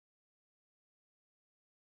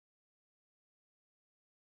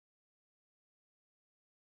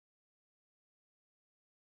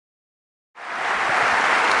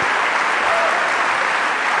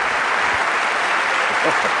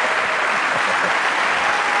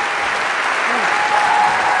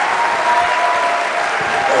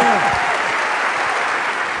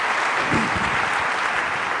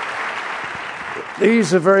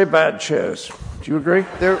These are very bad chairs. Do you agree?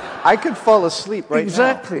 I could fall asleep right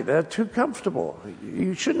exactly. now. They're too comfortable.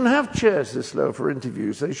 You shouldn't have chairs this low for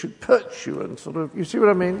interviews. They should perch you and sort of, you see what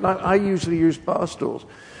I mean? Like I usually use bar stools.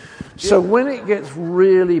 So when it gets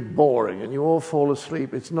really boring and you all fall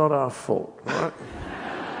asleep, it's not our fault, right?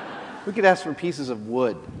 We could ask for pieces of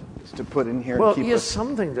wood to put in here well, and keep yes, us...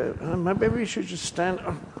 something to... maybe we should just stand...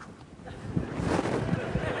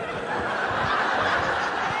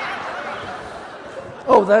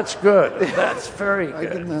 Oh, that's good. That's very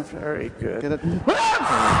good. Very good. Get it?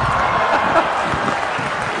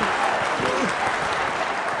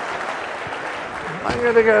 I'm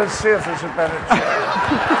going to go and see if there's a better chair.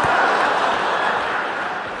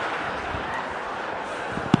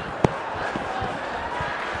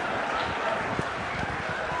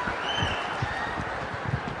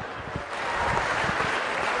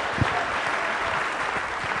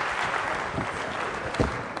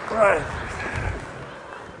 Right.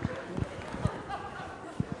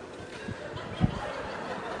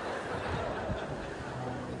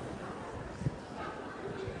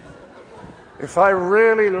 If I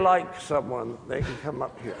really like someone, they can come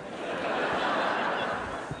up here.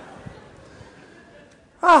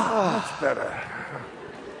 That's better.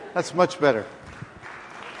 That's much better.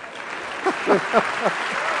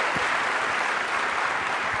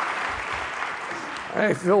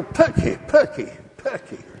 I feel perky.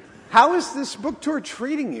 How is this book tour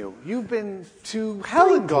treating you? You've been to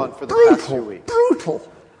hell and gone for the past few weeks. Brutal.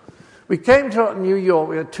 We came to New York.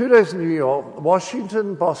 We had 2 days in New York,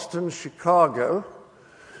 Washington, Boston, Chicago,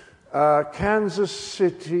 Kansas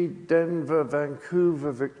City, Denver,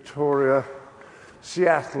 Vancouver, Victoria,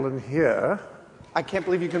 Seattle, and here. I can't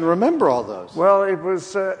believe you can remember all those. Well, it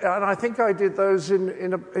was, and I think I did those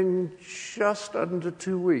in just under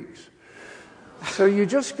 2 weeks. So you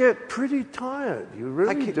just get pretty tired. You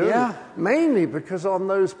really do. Yeah. Mainly because on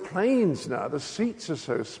those planes now, the seats are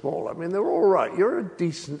so small. I mean, they're all right. You're a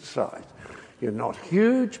decent size. You're not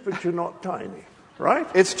huge, but you're not tiny, right?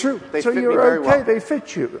 It's true. They fit me you're very okay. well. They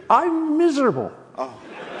fit you. I'm miserable. Oh.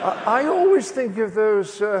 I always think of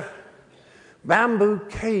those bamboo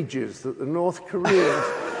cages that the North Koreans...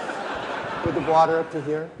 With the water up to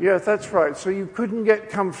here? Yeah, that's right. So you couldn't get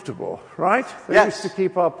comfortable, right? They used to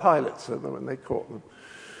keep our pilots in them when they caught them.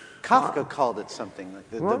 Kafka called it something.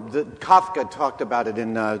 Kafka talked about it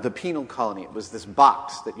in the penal colony. It was this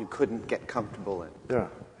box that you couldn't get comfortable in.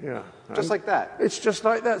 Yeah. Just like that. It's just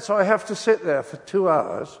like that. So I have to sit there for 2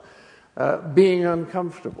 hours being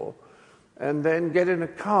uncomfortable and then get in a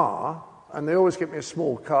car, and they always get me a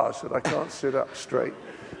small car so that I can't sit up straight.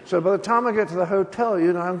 So by the time I get to the hotel,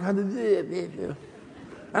 I'm kind of... And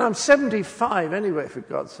I'm 75 anyway, for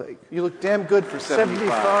God's sake. You look damn good for 75.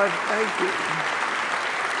 Thank you.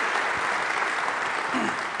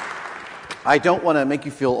 I don't want to make you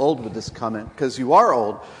feel old with this comment, because you are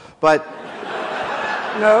old, but...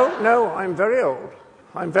 No, I'm very old.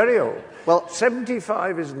 Well,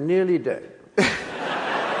 75 is nearly dead.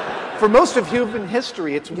 For most of human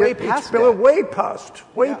history, it's way past dead. Way past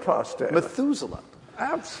dead. Methuselah.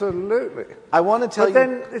 Absolutely. I want to tell you... But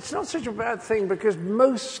then it's not such a bad thing because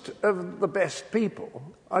most of the best people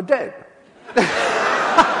are dead. Right?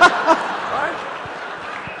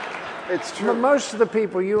 It's true. But most of the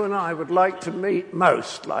people you and I would like to meet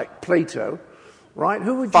most, like Plato, right?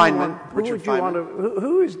 Who would Feynman. Richard Feynman.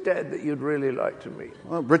 Who is dead that you'd really like to meet?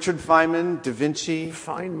 Well, Richard Feynman, Da Vinci.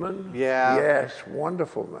 Feynman? Yeah. Yes,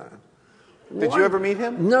 wonderful man. Did you ever meet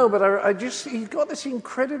him? No, but he's got this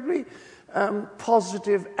incredibly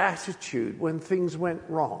positive attitude when things went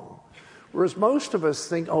wrong. Whereas most of us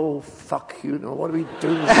think, oh, fuck you, what are we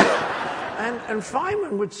doing? And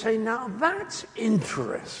Feynman would say, now that's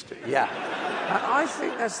interesting. Yeah. And I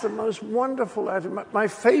think that's the most wonderful attitude. My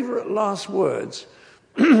favorite last words,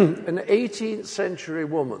 an 18th century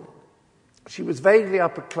woman. She was vaguely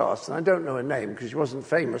upper class, and I don't know her name because she wasn't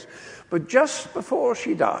famous. But just before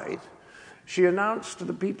she died, she announced to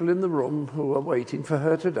the people in the room who were waiting for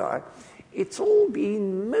her to die, it's all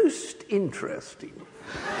been most interesting.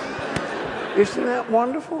 Isn't that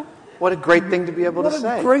wonderful? What a great thing to be able to say.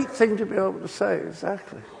 What a great thing to be able to say,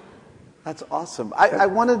 exactly. That's awesome. I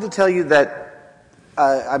wanted to tell you that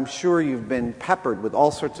I'm sure you've been peppered with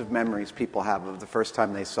all sorts of memories people have of the first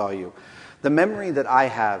time they saw you. The memory that I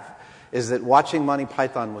have is that watching Monty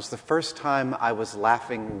Python was the first time I was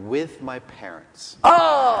laughing with my parents.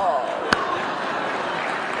 Oh!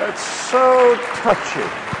 That's so touching.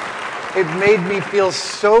 It made me feel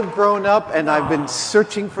so grown up, and I've been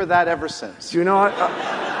searching for that ever since. You know,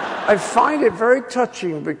 I find it very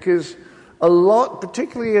touching because a lot,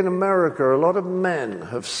 particularly in America, a lot of men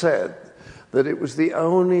have said that it was the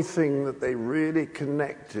only thing that they really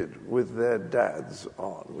connected with their dads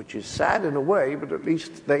on, which is sad in a way, but at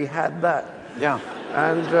least they had that. Yeah.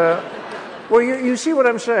 And, well, you see what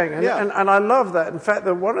I'm saying? And, yeah. and I love that. In fact,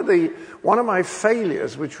 one of my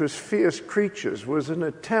failures, which was Fierce Creatures, was an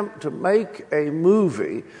attempt to make a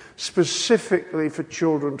movie specifically for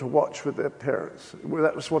children to watch with their parents. Well,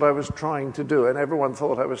 that was what I was trying to do, and everyone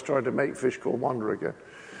thought I was trying to make Fish Called Wanda again.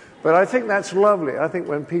 But I think that's lovely. I think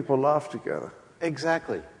when people laugh together.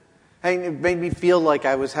 Exactly. And it made me feel like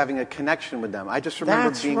I was having a connection with them. I just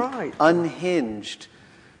remember being unhinged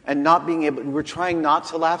and not being able... We're trying not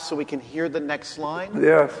to laugh so we can hear the next line.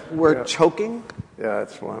 Yes. We're choking. Yeah,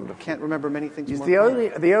 it's wonderful. Can't remember many things more.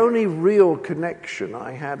 The only real connection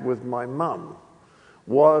I had with my mum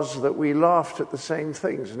was that we laughed at the same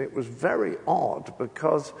things. And it was very odd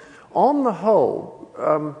because on the whole...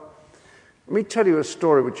 let me tell you a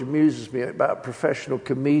story which amuses me about professional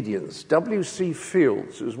comedians. W.C.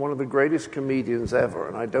 Fields is one of the greatest comedians ever,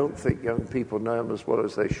 and I don't think young people know him as well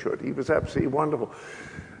as they should. He was absolutely wonderful.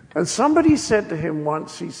 And somebody said to him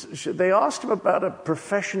once, they asked him about a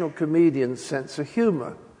professional comedian's sense of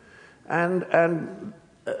humor. And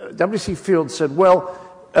W.C. Fields said, well,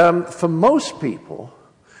 for most people,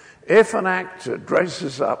 if an actor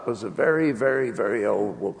dresses up as a very, very, very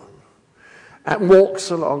old woman, and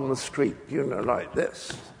walks along the street, like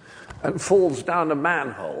this, and falls down a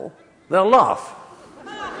manhole, they'll laugh.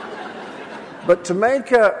 But to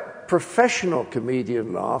make a professional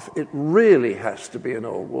comedian laugh, it really has to be an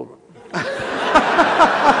old woman.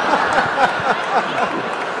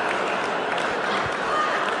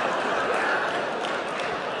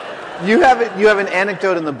 You have an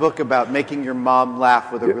anecdote in the book about making your mom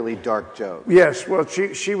laugh with a really dark joke. Yes, well,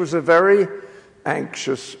 she was a very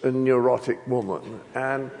anxious and neurotic woman,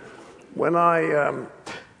 and when I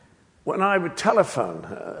would telephone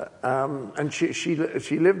her, and she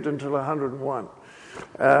lived until 101,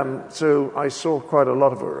 so I saw quite a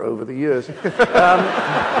lot of her over the years.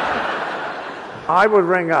 I would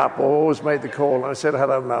ring up, or always made the call, and I said,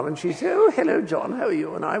 hello, Mum, and she'd say, oh, hello, John, how are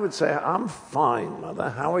you? And I would say, I'm fine, Mother,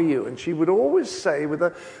 how are you? And she would always say, with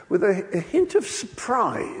a hint of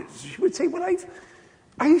surprise, she would say, well,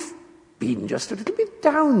 I've been just a little bit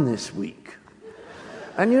down this week.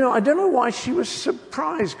 And, I don't know why she was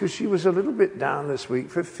surprised, because she was a little bit down this week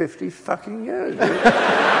for 50 fucking years.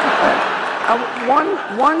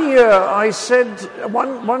 One year I said,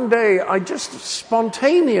 one day I just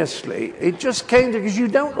spontaneously, it just came to, because you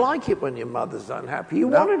don't like it when your mother's unhappy. You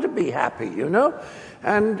want her to be happy,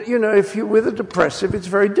 And, if you're with a depressive, it's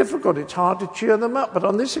very difficult. It's hard to cheer them up. But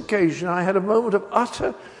on this occasion, I had a moment of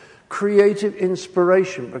utter creative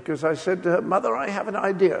inspiration, because I said to her, Mother, I have an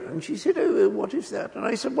idea. And she said, oh, what is that? And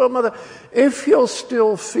I said, well, Mother, if you're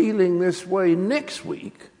still feeling this way next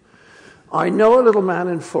week, I know a little man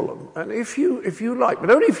in Fulham, and if you like, but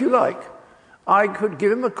only if you like, I could give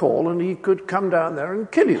him a call and he could come down there and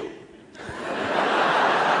kill you.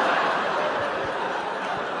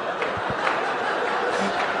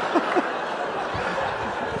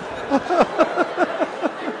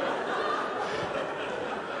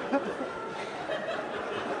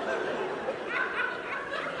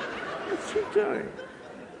 What's she doing?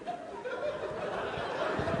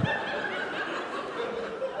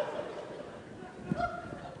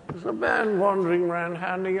 There's a man wandering around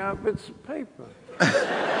handing out bits of paper.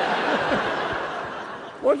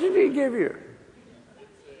 What did he give you?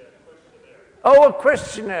 Oh, a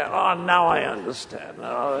questionnaire. Oh, now I understand.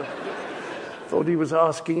 Oh, I thought he was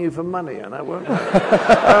asking you for money, and I won't.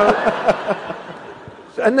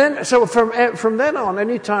 And then, so from then on,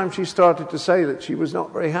 any time she started to say that she was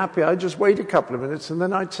not very happy, I'd just wait a couple of minutes, and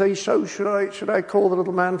then I'd say, so should I call the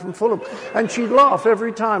little man from Fulham? And she'd laugh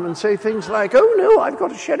every time and say things like, oh no, I've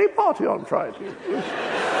got a sherry party on Friday.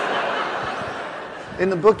 In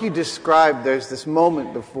the book you describe, there's this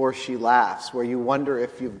moment before she laughs where you wonder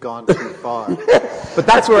if you've gone too far. But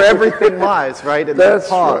that's where everything lies, right? In that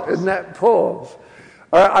pause. Right, in that pause.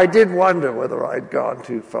 I did wonder whether I'd gone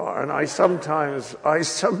too far, and I sometimes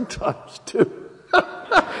do.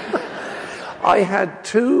 I had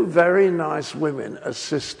two very nice women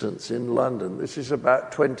assistants in London. This is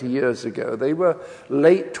about 20 years ago. They were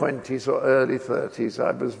late 20s or early 30s.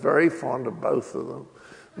 I was very fond of both of them.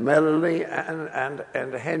 Melanie and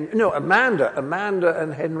Amanda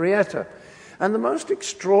and Henrietta. And the most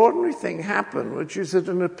extraordinary thing happened, which is that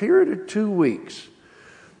in a period of 2 weeks,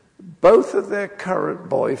 both of their current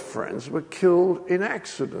boyfriends were killed in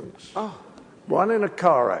accidents. Oh. One in a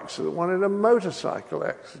car accident, one in a motorcycle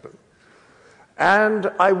accident.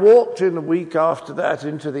 And I walked in a week after that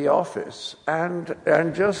into the office and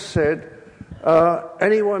just said,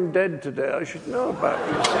 Anyone dead today I should know about,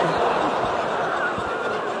 you see.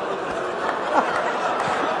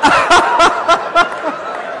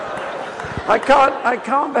 I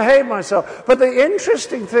can't behave myself. But the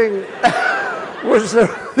interesting thing was the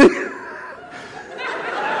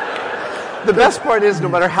best part is, no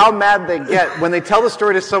matter how mad they get, when they tell the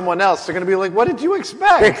story to someone else, they're going to be like, what did you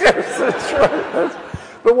expect? Yes, that's right.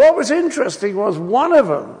 But what was interesting was one of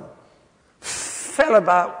them fell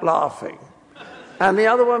about laughing, and the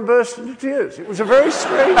other one burst into tears. It was a very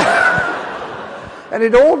strange... And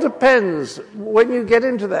it all depends, when you get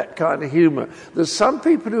into that kind of humor, there's some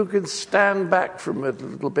people who can stand back from it a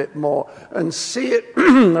little bit more and see it a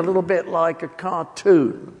little bit like a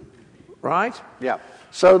cartoon, right? Yeah.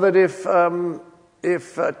 So that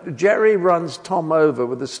if Jerry runs Tom over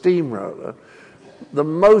with a steamroller, the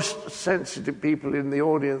most sensitive people in the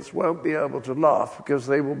audience won't be able to laugh because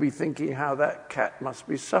they will be thinking how that cat must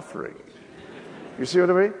be suffering. You see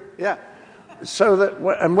what I mean? Yeah. So that,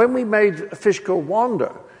 and when we made a fish called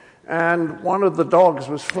Wanda, and one of the dogs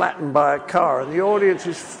was flattened by a car, and the audience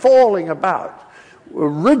is falling about,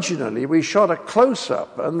 originally we shot a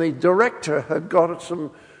close-up, and the director had got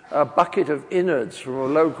a bucket of innards from a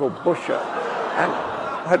local butcher, and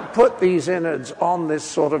had put these innards on this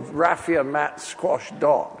sort of raffia mat squash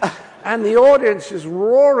dog. And the audience is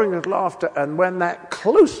roaring with laughter, and when that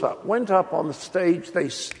close-up went up on the stage, they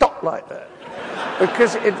stopped like that.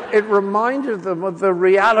 Because it reminded them of the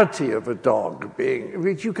reality of a dog being... I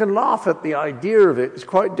mean, you can laugh at the idea of it. It's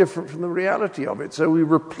quite different from the reality of it. So we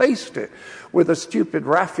replaced it with a stupid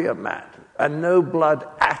raffia mat and no blood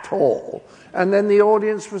at all. And then the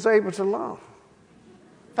audience was able to laugh.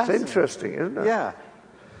 It's interesting, isn't it? Yeah.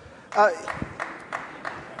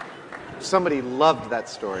 Somebody loved that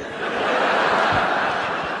story.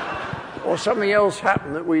 Or something else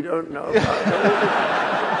happened that we don't know about.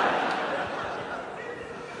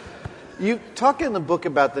 You talk in the book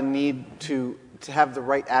about the need to have the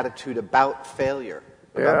right attitude about failure,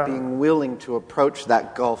 about being willing to approach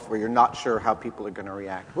that gulf where you're not sure how people are going to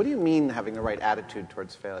react. What do you mean having the right attitude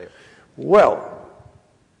towards failure? Well,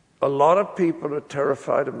 a lot of people are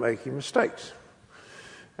terrified of making mistakes.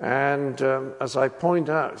 And as I point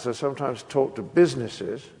out, as I sometimes talk to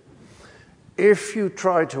businesses, if you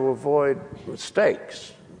try to avoid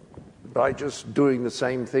mistakes by just doing the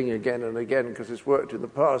same thing again and again because it's worked in the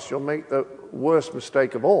past, you'll make the worst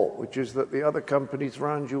mistake of all, which is that the other companies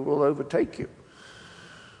around you will overtake you.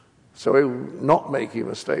 So not making a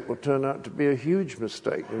mistake will turn out to be a huge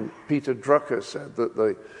mistake. And Peter Drucker said that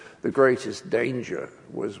the greatest danger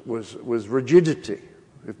was rigidity,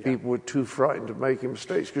 if people were too frightened of making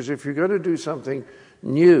mistakes. Because if you're going to do something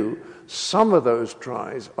new, some of those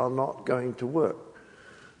tries are not going to work.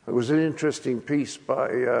 There was an interesting piece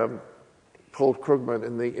by Paul Krugman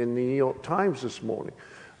in the New York Times this morning,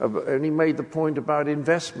 and he made the point about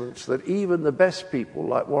investments, that even the best people,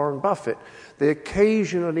 like Warren Buffett, they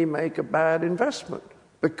occasionally make a bad investment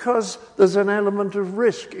because there's an element of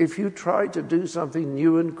risk if you try to do something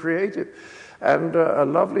new and creative. And a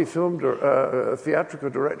lovely theatrical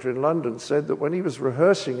director in London said that when he was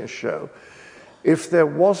rehearsing a show, if there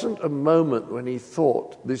wasn't a moment when he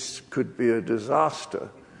thought this could be a disaster,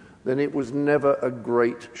 then it was never a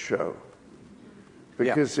great show.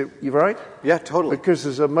 Because you're right? Yeah, totally. Because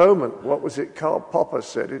there's a moment, what was it Karl Popper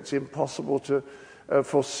said, it's impossible to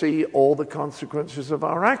foresee all the consequences of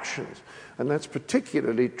our actions. And that's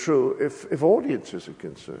particularly true if audiences are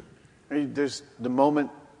concerned. There's the moment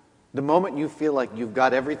you feel like you've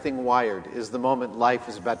got everything wired is the moment life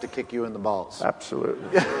is about to kick you in the balls. Absolutely.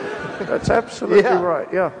 That's absolutely right,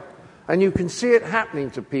 yeah. And you can see it happening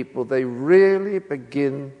to people. They really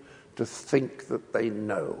begin to think that they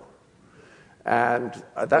know. And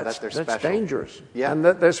that's dangerous. Yeah. And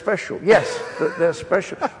that they're special. Yes, that they're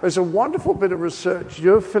special. There's a wonderful bit of research.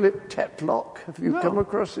 You know Philip Tetlock? Have you come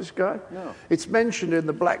across this guy? No. It's mentioned in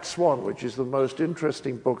The Black Swan, which is the most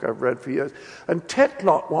interesting book I've read for years. And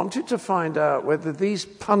Tetlock wanted to find out whether these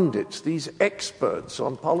pundits, these experts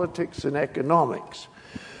on politics and economics,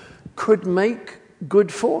 could make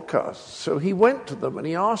good forecasts. So he went to them and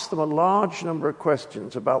he asked them a large number of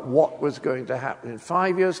questions about what was going to happen in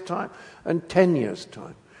 5 years' time and 10 years'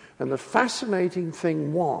 time. And the fascinating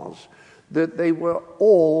thing was that they were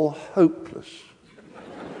all hopeless.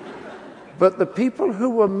 But the people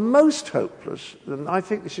who were most hopeless, and I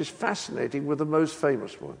think this is fascinating, were the most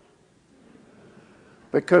famous ones.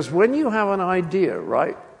 Because when you have an idea,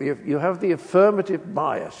 right, you have the affirmative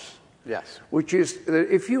bias. Yes. Which is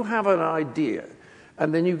that if you have an idea,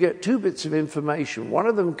 and then you get two bits of information, one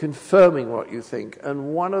of them confirming what you think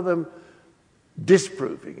and one of them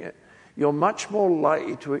disproving it, you're much more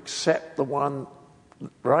likely to accept the one,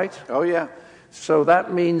 right? Oh, yeah. So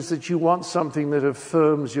that means that you want something that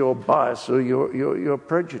affirms your bias or your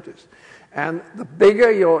prejudice. And the bigger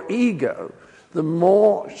your ego, the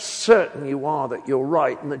more certain you are that you're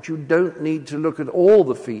right and that you don't need to look at all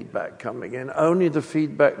the feedback coming in, only the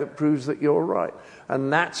feedback that proves that you're right.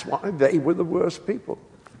 And that's why they were the worst people.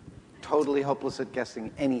 Totally hopeless at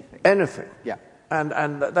guessing anything. Anything. Yeah.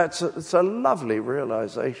 And it's a lovely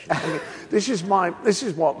realization. I mean, this is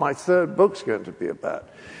what my third book's going to be about.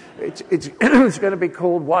 It's going to be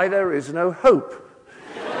called Why There Is No Hope.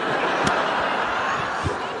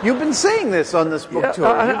 You've been saying this on this book tour.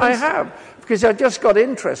 I have, because I just got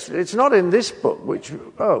interested. It's not in this book, which,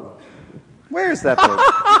 Where is that book?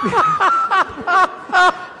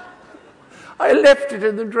 I left it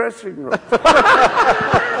in the dressing room.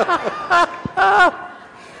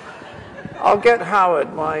 I'll get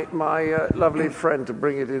Howard, my lovely friend, to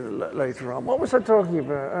bring it in later on. What was I talking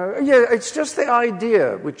about? It's just the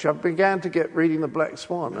idea, which I began to get reading The Black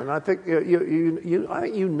Swan, and I think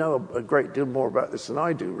you know a great deal more about this than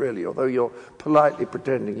I do, really, although you're politely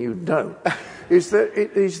pretending you don't, is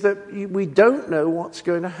that we don't know what's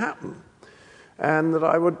going to happen. And that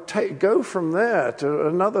I would go from there to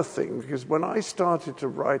another thing, because when I started to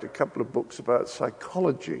write a couple of books about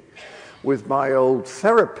psychology with my old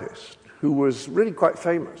therapist, who was really quite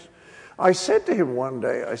famous, I said to him one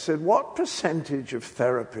day, I said, what percentage of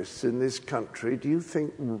therapists in this country do you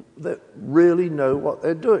think that really know what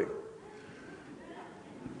they're doing?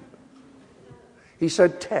 He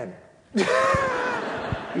said 10.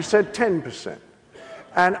 He said 10%.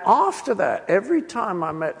 And after that, every time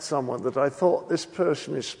I met someone that I thought this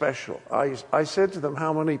person is special, I said to them,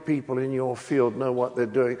 how many people in your field know what they're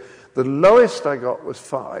doing? The lowest I got was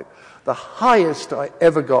 5. The highest I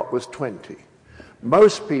ever got was 20.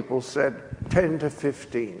 Most people said 10 to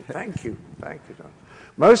 15. Thank you, Don.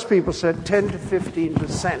 Most people said 10 to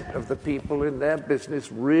 15% of the people in their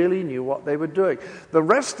business really knew what they were doing. The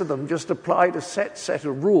rest of them just applied a set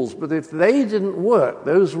of rules, but if they didn't work,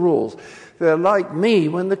 those rules, they're like me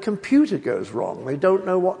when the computer goes wrong. They don't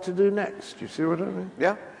know what to do next. You see what I mean?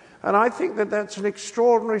 Yeah. And I think that that's an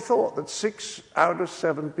extraordinary thought, that 6 out of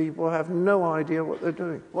 7 people have no idea what they're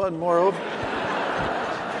doing. Well, and moreover...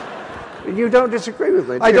 You don't disagree with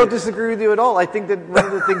me, do you? I don't disagree with you at all. I think that one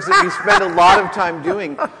of the things that we spend a lot of time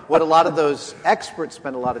doing, what a lot of those experts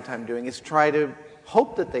spend a lot of time doing, is try to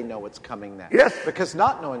hope that they know what's coming next. Yes. Because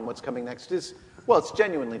not knowing what's coming next is, well, it's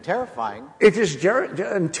genuinely terrifying. It is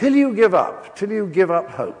until you give up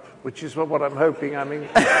hope, which is what I'm hoping. I mean,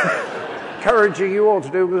 encouraging you all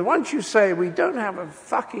to do. Because once you say we don't have a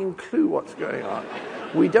fucking clue what's going on,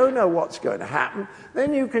 we don't know what's going to happen,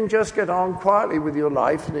 then you can just get on quietly with your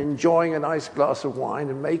life and enjoying a nice glass of wine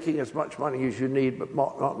and making as much money as you need, but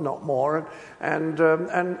not more. And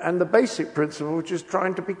the basic principle, which is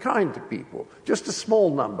trying to be kind to people. Just a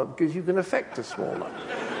small number, because you can affect a small number.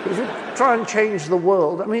 If you try and change the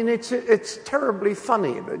world, I mean, it's terribly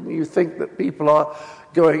funny that you think that people are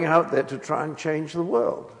going out there to try and change the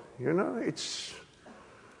world. You know, it's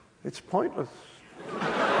pointless.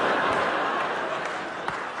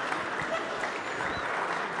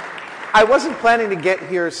 I wasn't planning to get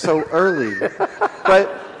here so early,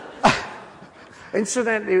 but...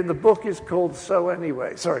 Incidentally, the book is called So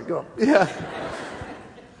Anyway. Sorry, go on. Yeah.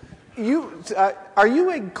 Are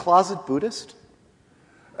you a closet Buddhist?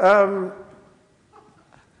 I'm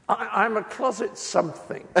a closet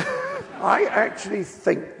something. I actually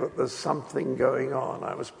think that there's something going on.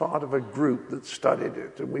 I was part of a group that studied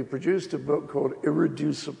it, and we produced a book called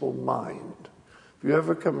Irreducible Mind. Have you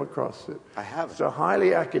ever come across it? I haven't. It's a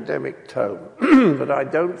highly academic tome, but I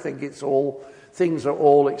don't think things are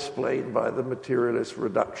all explained by the materialist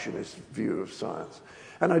reductionist view of science.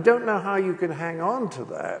 And I don't know how you can hang on to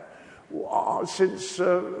that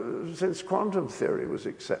since quantum theory was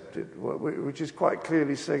accepted, which is quite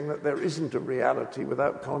clearly saying that there isn't a reality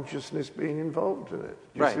without consciousness being involved in it.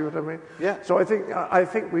 Do you see what I mean? Yeah. So I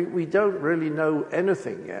think we don't really know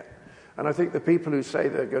anything yet. And I think the people who say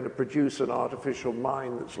they're going to produce an artificial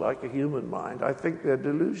mind that's like a human mind, I think they're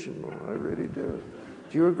delusional. I really do.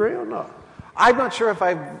 Do you agree or not? I'm not sure if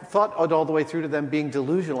I've thought all the way through to them being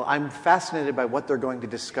delusional. I'm fascinated by what they're going to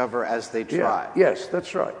discover as they try. Yeah. Yes,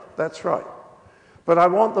 that's right. That's right. But I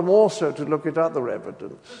want them also to look at other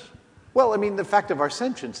evidence. Well, I mean, the fact of our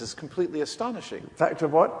sentience is completely astonishing. Fact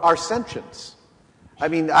of what? Our sentience. I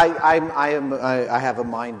mean, I have a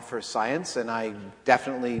mind for science, and I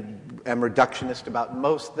definitely am reductionist about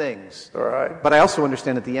most things. All right. But I also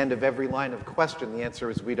understand at the end of every line of question, the answer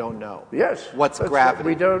is we don't know. Yes. What's gravity?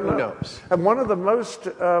 We don't know. Who knows? And one of the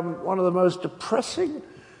most depressing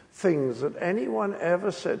things that anyone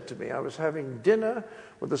ever said to me. I was having dinner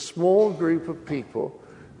with a small group of people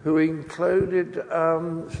who included,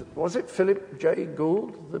 was it Philip J.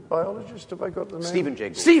 Gould, the biologist? Have I got the name? Stephen J.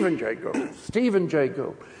 Gould. Stephen J. Gould. Stephen J.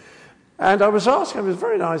 Gould. And I was asking him, he was a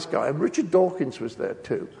very nice guy, and Richard Dawkins was there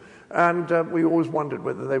too. And we always wondered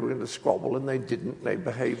whether they were going to squabble, and they didn't. They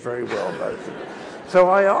behaved very well, both of them. So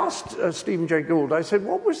I asked Stephen J. Gould, I said,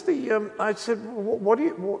 what was the,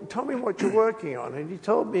 tell me what you're working on. And he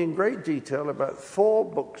told me in great detail about 4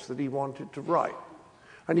 books that he wanted to write.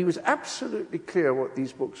 And he was absolutely clear what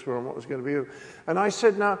these books were and what was going to be. And I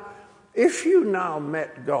said, now, if you now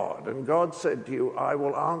met God, and God said to you, I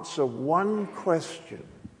will answer one question,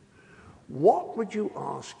 what would you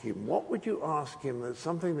ask him? What would you ask him that's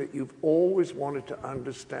something that you've always wanted to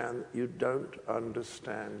understand that you don't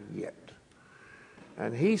understand yet?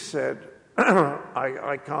 And he said,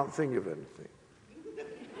 I can't think of anything.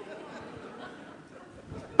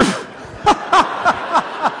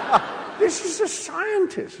 This is a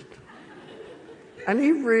scientist. And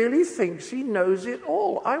he really thinks he knows it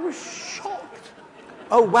all. I was shocked.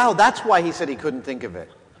 Oh, wow, that's why he said he couldn't think of it.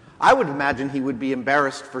 I would imagine he would be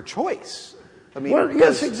embarrassed for choice. I mean, well,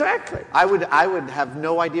 yes, exactly. I would have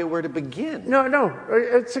no idea where to begin. No,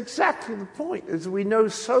 it's exactly the point, is we know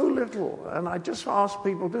so little. And I just ask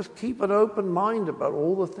people, just keep an open mind about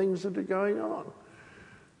all the things that are going on.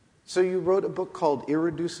 So you wrote a book called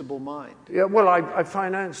Irreducible Mind. Yeah, well, I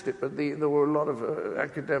financed it, but there were a lot of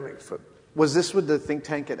academics that... Was this with the think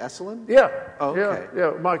tank at Esalen? Yeah. Oh, okay.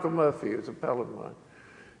 Yeah, Michael Murphy is a pal of mine.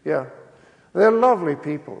 Yeah. They're lovely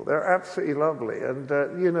people. They're absolutely lovely. And,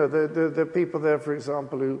 the people there, for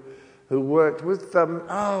example, who worked with,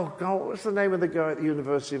 oh, God, what's the name of the guy at the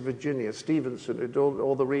University of Virginia, Stevenson, who did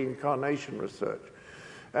all the reincarnation research.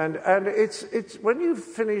 And it's when you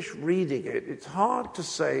finish reading it, it's hard to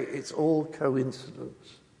say it's all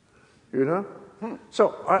coincidence, you know?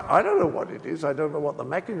 So I don't know what it is. I don't know what the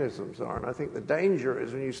mechanisms are. And I think the danger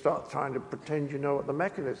is when you start trying to pretend you know what the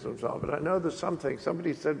mechanisms are. But I know there's something.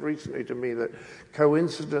 Somebody said recently to me that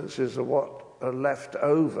coincidences are what are left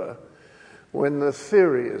over when the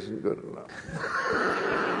theory isn't good enough.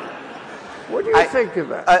 What do you think of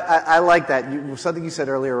that? I like that. Something you said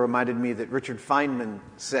earlier reminded me that Richard Feynman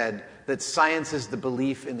said that science is the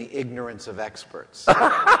belief in the ignorance of experts.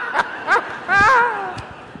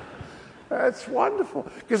 That's wonderful.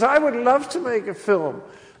 Because I would love to make a film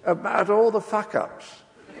about all the fuck-ups.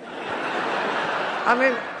 I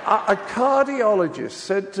mean, a cardiologist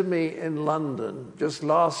said to me in London just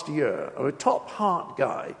last year, a top heart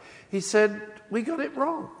guy, he said, we got it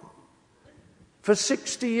wrong. For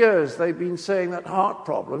 60 years, they've been saying that heart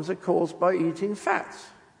problems are caused by eating fats.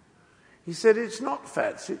 He said, it's not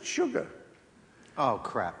fats, it's sugar. Oh,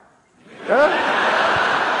 crap.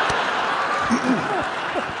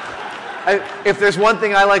 If there's one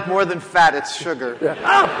thing I like more than fat, it's sugar. Yeah.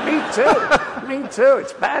 Oh, me too. Me too.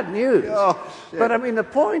 It's bad news. Oh, shit. But I mean, the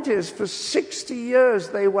point is, for 60 years,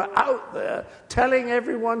 they were out there telling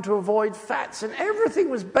everyone to avoid fats, and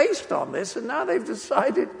everything was based on this, and now they've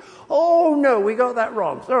decided, oh, no, we got that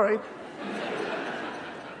wrong. Sorry.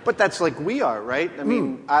 But that's like we are, right? I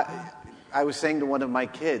mean, I was saying to one of my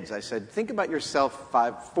kids, I said, think about yourself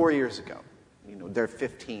 4 years ago. You know, they're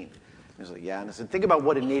 15. He was like, yeah. And I said, think about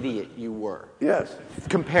what an idiot you were. Yes.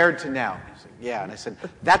 Compared to now. He's like, yeah. And I said,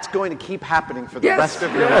 that's going to keep happening for the rest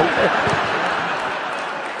of your life.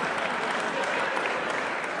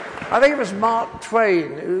 I think it was Mark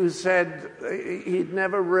Twain who said he'd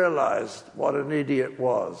never realized what an idiot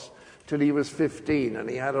was till he was 15, and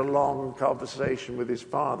he had a long conversation with his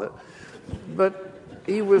father. But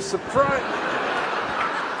he was surprised.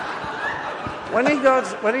 When he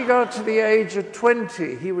got to the age of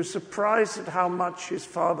 20, he was surprised at how much his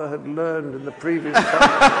father had learned in the previous time.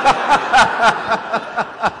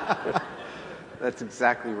 That's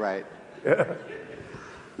exactly right. Yeah.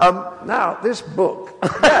 Now, this book.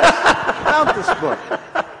 Yes, about this book.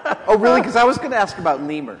 Oh, really? Because I was going to ask about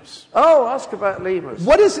lemurs. Oh, ask about lemurs.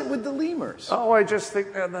 What is it with the lemurs? Oh, I just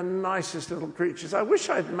think they're the nicest little creatures. I wish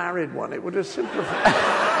I'd married one. It would have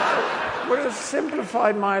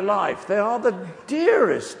simplified my life. They are the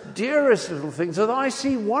dearest little things. And I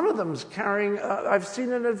see one of them's carrying, I've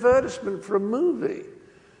seen an advertisement for a movie.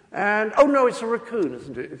 And, oh no, it's a raccoon,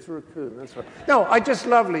 isn't it? It's a raccoon, that's right. No, I just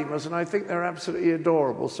love lemurs, and I think they're absolutely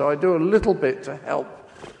adorable. So I do a little bit to help,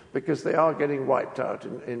 because they are getting wiped out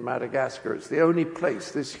in Madagascar. It's the only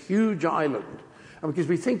place, this huge island. And because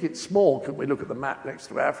we think it's small, can we look at the map next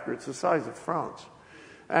to Africa? It's the size of France.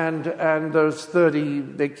 And those 30,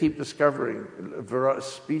 they keep discovering various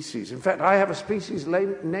species. In fact, I have a species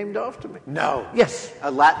named after me. No. Yes.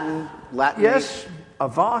 A Latin Yes.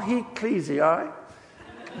 Avahi Cleese,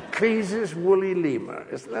 Cleese's woolly lemur.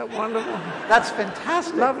 Isn't that wonderful? That's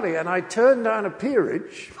fantastic. Lovely. And I turned down a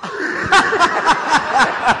peerage.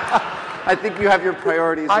 I think you have your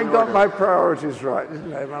priorities in I got order. my priorities right,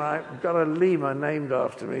 didn't I? And I got a lemur named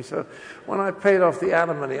after me. So when I paid off the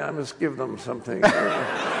alimony, I must give them something.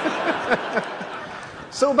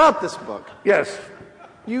 So about this book. Yes.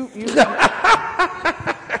 You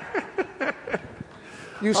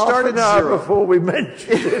You started half an hour zero. before we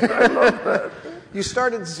mentioned it. I love that. You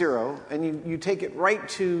started zero, and you take it right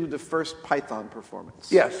to the first Python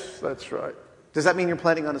performance. Yes, that's right. Does that mean you're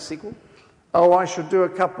planning on a sequel? Oh, I should do a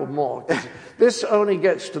couple more. 'Cause this only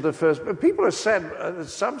gets to the first. But people have said,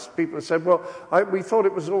 some people have said, well, we thought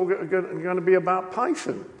it was all going to be about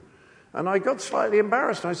Python. And I got slightly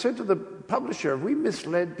embarrassed. I said to the publisher, have we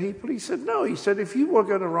misled people? He said, no. He said, if you were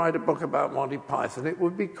going to write a book about Monty Python, it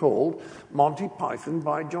would be called Monty Python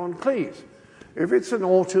by John Cleese. If it's an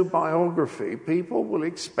autobiography, people will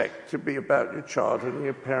expect to be about your childhood and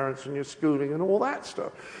your parents and your schooling and all that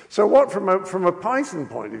stuff. So from a Python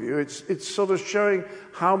point of view, it's sort of showing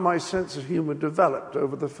how my sense of humor developed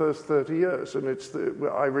over the first 30 years. And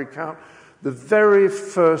I recount the very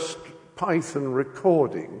first Python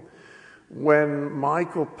recording when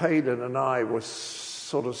Michael Palin and I were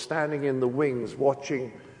sort of standing in the wings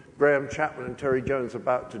watching Graham Chapman and Terry Jones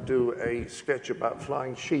about to do a sketch about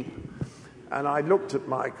flying sheep. And I looked at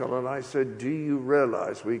Michael and I said, do you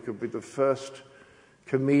realize we could be the first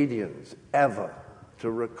comedians ever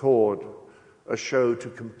to record a show to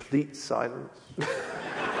complete silence?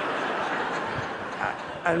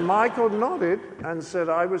 And Michael nodded and said,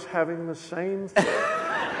 I was having the same thing.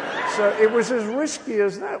 So it was as risky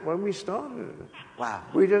as that when we started it. Wow.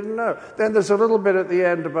 We didn't know. Then there's a little bit at the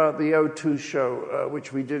end about the O2 show,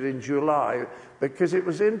 which we did in July, because it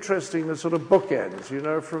was interesting, the sort of bookends, you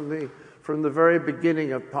know, from the very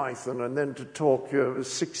beginning of Python, and then to talk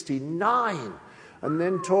 69, and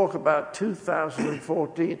then talk about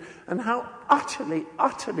 2014, and how utterly,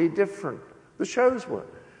 utterly different the shows were.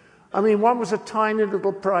 I mean, one was a tiny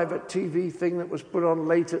little private TV thing that was put on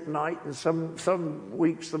late at night, and some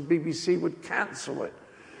weeks the BBC would cancel it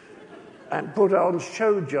and put on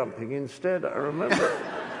show jumping instead, I remember.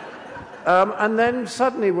 And then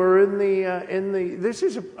suddenly we're in the this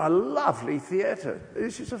is a lovely theatre.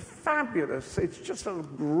 This is a fabulous, it's just a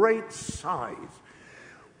great size.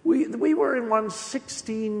 We were in one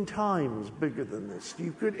 16 times bigger than this.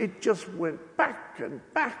 It just went back and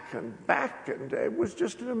back and back, and it was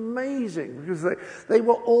just amazing because they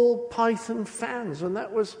were all Python fans, and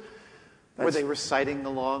were they reciting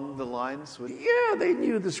along the lines? Yeah, they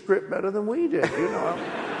knew the script better than we did, you know.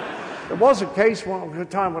 There was a case one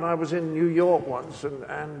time when I was in New York once,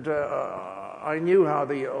 and I knew how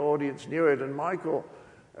the audience knew it, and Michael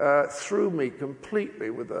threw me completely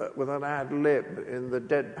with an ad lib in the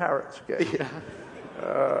Dead Parrot sketch.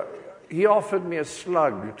 Yeah. He offered me a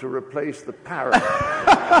slug to replace the parrot,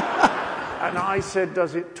 and I said,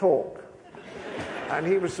 "Does it talk?" And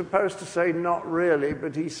he was supposed to say, "Not really,"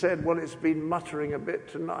 but he said, "Well, it's been muttering a bit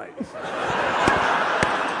tonight."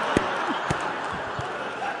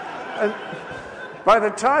 And by the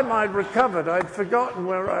time I'd recovered, I'd forgotten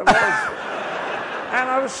where I was. And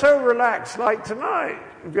I was so relaxed, like tonight.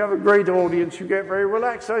 If you have a great audience, you get very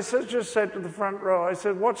relaxed. I just said to the front row, I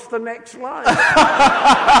said, "What's the next line?"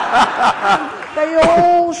 They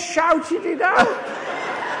all shouted it out.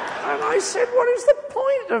 And I said, "What is the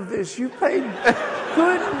point of this? You paid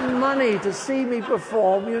good money to see me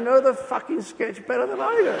perform. You know the fucking sketch better than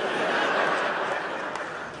I do."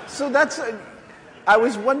 So I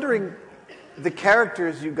was wondering, the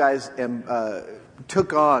characters you guys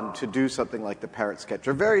took on to do something like the parrot sketch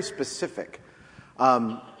are very specific.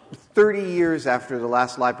 30 years after the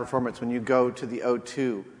last live performance, when you go to the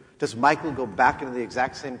O2, does Michael go back into the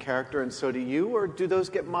exact same character, and so do you, or do those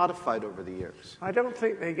get modified over the years? I don't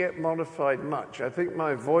think they get modified much. I think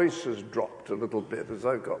my voice has dropped a little bit as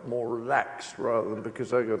I got more relaxed rather than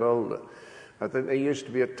because I got older. I think there used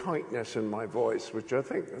to be a tightness in my voice, which I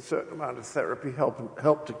think a certain amount of therapy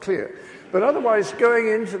helped to clear. But otherwise, going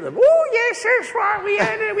into them, oh, yes, that's right, we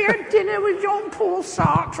had dinner with Jean-Paul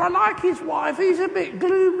Sartre. I like his wife. He's a bit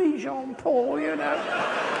gloomy, Jean-Paul, you know.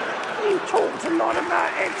 He talked a lot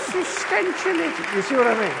about existentialism. You see what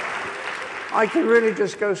I mean? I can really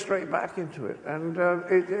just go straight back into it. And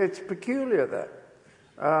it's peculiar, that.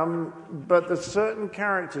 But there's certain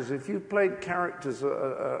characters, if you've played characters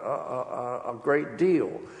a great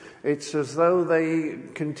deal, it's as though they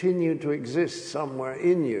continue to exist somewhere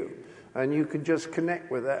in you. and you can just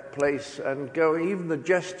connect with that place and go. Even the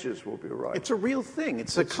gestures will be right. It's a real thing.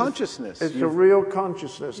 It's a consciousness. It's a real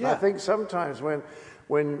consciousness. Yeah. And I think sometimes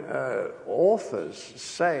when authors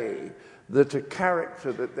say that a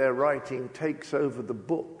character that they're writing takes over the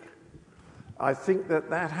book, I think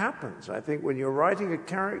that happens. I think when you're writing a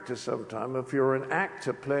character sometime, if you're an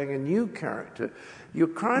actor playing a new character, you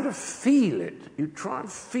kind of feel it. You try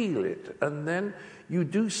and feel it, and then you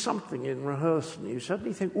do something in rehearsal. You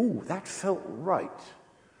suddenly think, ooh, that felt right.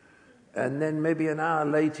 And then maybe an hour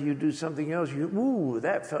later you do something else. You go, ooh,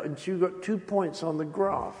 that felt... And so you've got 2 points on the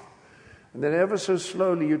graph. And then ever so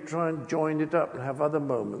slowly you try and join it up and have other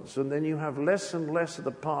moments. And then you have less and less of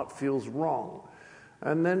the part feels wrong.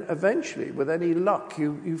 And then eventually, with any luck,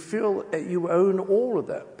 you feel that you own all of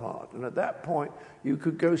that part. And at that point, you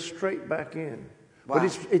could go straight back in. Wow.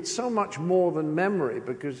 But it's so much more than memory,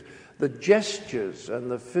 because the gestures and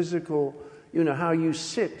the physical, how you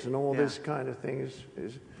sit and all this kind of thing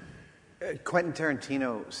is... Quentin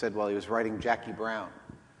Tarantino said while he was writing Jackie Brown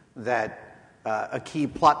that a key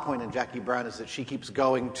plot point in Jackie Brown is that she keeps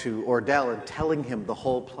going to Ordell and telling him the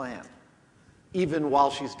whole plan, even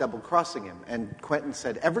while she's double-crossing him. And Quentin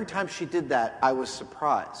said, every time she did that, I was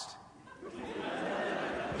surprised.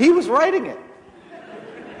 He was writing it.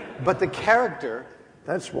 But the character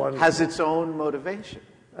has its own motivation.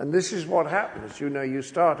 And this is what happens.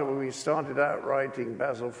 When we started out writing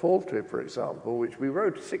Basil Fawlty, for example, which we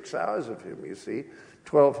wrote 6 hours of him,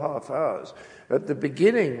 12 half hours. At the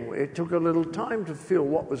beginning, it took a little time to feel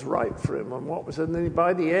what was right for him and then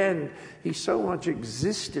by the end, he so much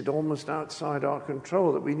existed almost outside our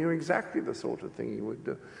control that we knew exactly the sort of thing he would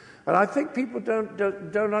do. And I think people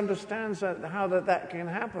don't understand how that can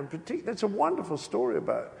happen. That's a wonderful story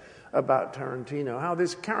about Tarantino, how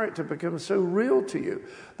this character becomes so real to you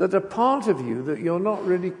that a part of you that you're not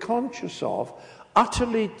really conscious of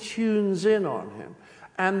utterly tunes in on him.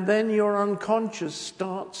 And then your unconscious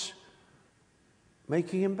starts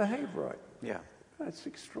making him behave right. Yeah. That's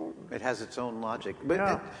extraordinary. It has its own logic. But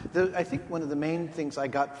I think one of the main things I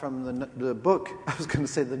got from the book, I was going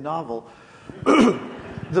to say the novel,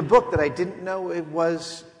 the book that I didn't know it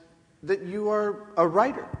was that you are a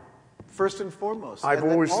writer, first and foremost. I've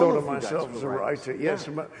always thought of myself as a writer. Yes,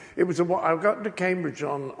 it was. I got to Cambridge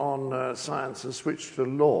on science and switched to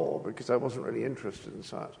law because I wasn't really interested in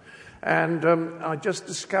science. And I just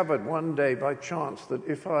discovered one day by chance that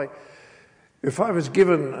if I was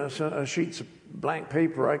given a sheets of blank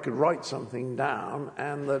paper, I could write something down,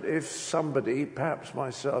 and that if somebody, perhaps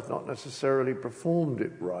myself, not necessarily performed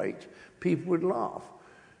it right, people would laugh.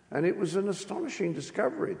 And it was an astonishing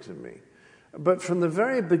discovery to me. But from the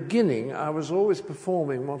very beginning, I was always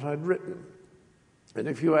performing what I'd written. And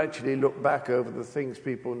if you actually look back over the things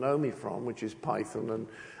people know me from, which is Python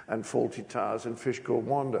and Fawlty Towers and Fish Called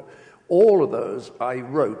Wanda, all of those I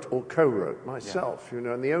wrote or co-wrote myself,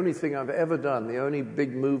 And the only thing I've ever done, the only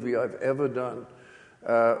big movie I've ever done,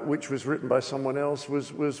 which was written by someone else,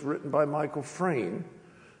 was written by Michael Frayn,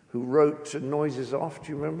 who wrote Noises Off,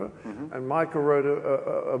 do you remember? Mm-hmm. And Michael wrote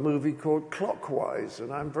a movie called Clockwise,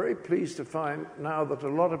 and I'm very pleased to find now that a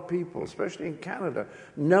lot of people, especially in Canada,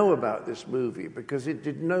 know about this movie because it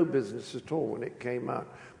did no business at all when it came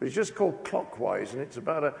out. But it's just called Clockwise, and it's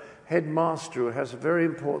about a headmaster who has a very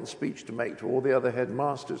important speech to make to all the other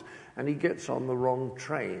headmasters, and he gets on the wrong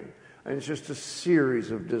train, and it's just a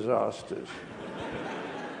series of disasters.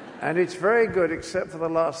 And it's very good, except for the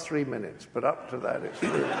last 3 minutes. But up to that, it's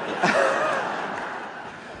good.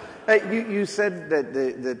 You said that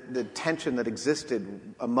the tension that existed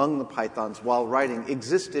among the Pythons while writing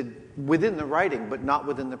existed within the writing, but not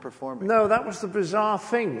within the performing. No, that was the bizarre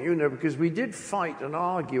thing, because we did fight and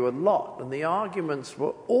argue a lot. And the arguments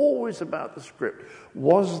were always about the script.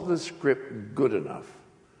 Was the script good enough?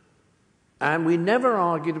 And we never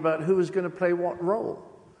argued about who was going to play what role.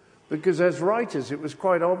 Because as writers, it was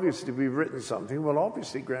quite obvious to be written something. Well,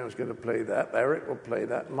 obviously, Graham's going to play that, Eric will play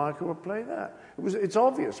that, and Michael will play that. It's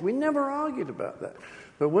obvious. We never argued about that.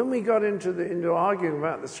 But when we got into arguing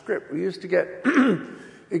about the script, we used to get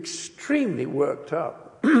extremely worked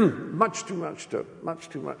up. Much too much stuff.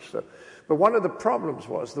 But one of the problems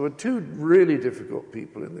was there were two really difficult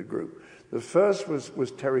people in the group. The first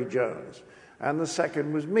was Terry Jones, and the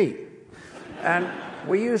second was me. And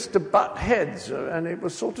we used to butt heads, and it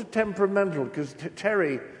was sort of temperamental, because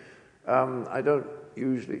Terry, I don't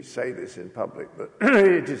usually say this in public, but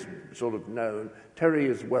it is sort of known, Terry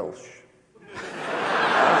is Welsh.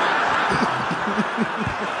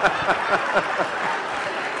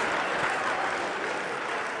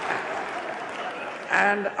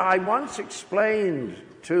 And I once explained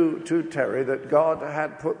to Terry that God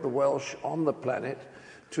had put the Welsh on the planet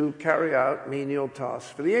to carry out menial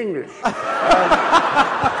tasks for the English.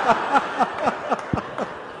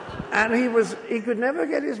 And he could never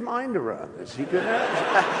get his mind around this. He could never,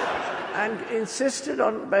 and insisted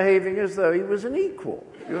on behaving as though he was an equal,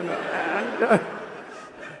 you know. And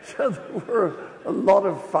so there were a lot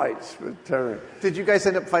of fights with Terry. Did you guys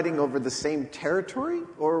end up fighting over the same territory,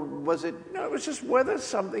 or was it? No, it was just whether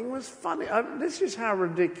something was funny. This is how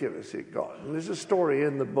ridiculous it got. And there's a story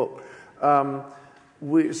in the book.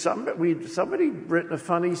 Somebody written a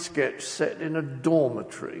funny sketch set in a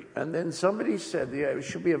dormitory, and then somebody said, yeah, it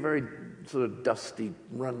should be a very sort of dusty,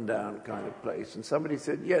 rundown kind of place. And somebody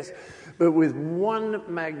said, yes, but with one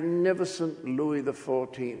magnificent Louis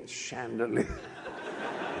XIV chandelier.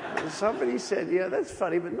 And somebody said, yeah, that's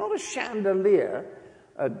funny, but not a chandelier,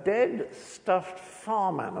 a dead, stuffed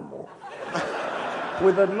farm animal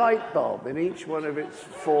with a light bulb in each one of its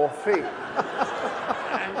 4 feet.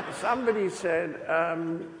 And somebody said,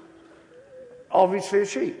 obviously a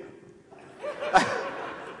sheep.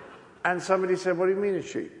 And somebody said, what do you mean a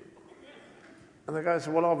sheep? And the guy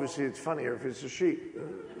said, well, obviously it's funnier if it's a sheep.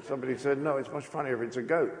 Somebody said, no, it's much funnier if it's a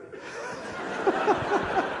goat.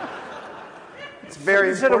 It's very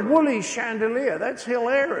He said, a woolly chandelier, that's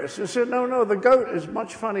hilarious. He said, no, the goat is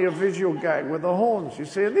much funnier visual gag with the horns, you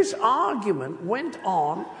see. And this argument went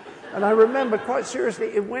on, and I remember quite seriously,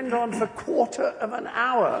 it went on for 1/4 of an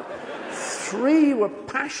hour. 3 were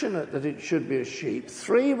passionate that it should be a sheep.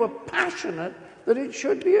 3 were passionate that it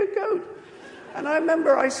should be a goat. And I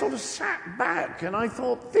remember I sort of sat back and I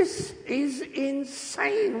thought, this is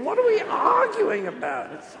insane. What are we arguing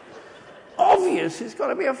about? It's obvious it's got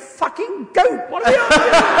to be a fucking goat. What are we arguing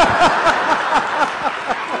about?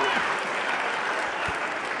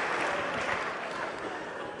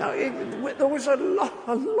 Now, there was a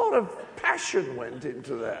lot of passion went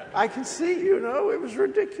into that. I can see. You know, it was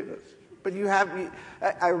ridiculous. But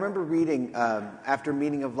I remember reading after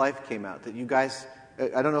Meaning of Life came out that you guys,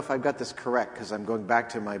 I don't know if I've got this correct because I'm going back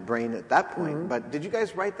to my brain at that point, but did you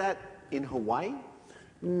guys write that in Hawaii?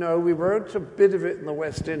 No, we wrote a bit of it in the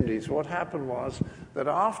West Indies. What happened was that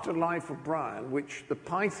after Life of Brian, which the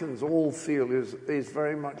Pythons all feel is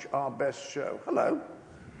very much our best show. Hello.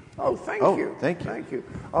 Oh, thank you. Thank you.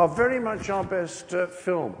 Are very much our best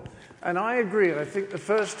film. And I agree. I think the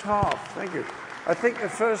first half, thank you. I think the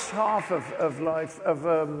first half of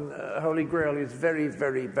Holy Grail is very,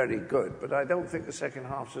 very, very good, but I don't think the second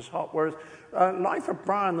half's as hot. Whereas Life of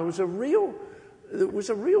Brian, there was a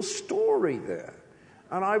real story there,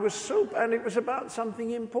 and and it was about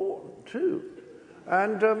something important too.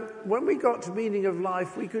 And when we got to Meaning of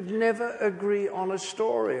Life, we could never agree on a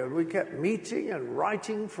story, and we kept meeting and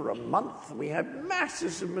writing for a month, and we had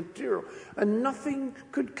masses of material, and nothing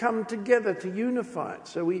could come together to unify it.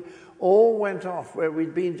 So we all went off where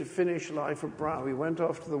we'd been to finish Life of Brian. We went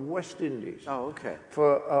off to the West Indies. Oh, okay.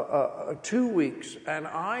 For 2 weeks, and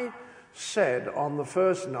I said on the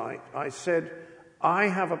first night, I said, I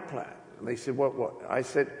have a plan. And they said, what? I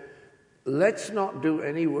said, let's not do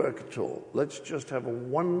any work at all. Let's just have a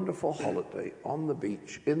wonderful holiday on the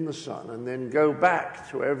beach in the sun and then go back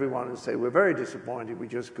to everyone and say, we're very disappointed, we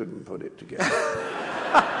just couldn't put it together.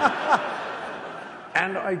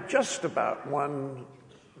 And I just about won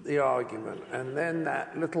the argument. And then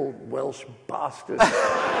that little Welsh bastard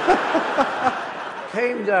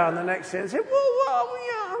came down the next day and said,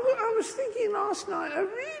 I was thinking last night, I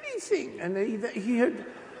really think, and he had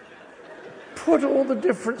put all the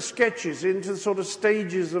different sketches into sort of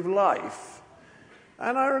stages of life.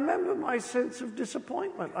 And I remember my sense of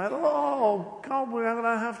disappointment. I thought, oh, God, we're going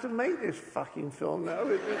to have to make this fucking film now.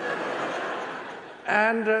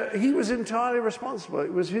 And he was entirely responsible.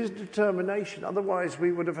 It was his determination. Otherwise,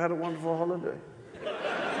 we would have had a wonderful holiday.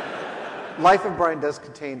 Life of Brian does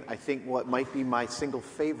contain, I think, what might be my single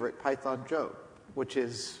favorite Python joke, which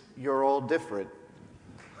is, you're all different.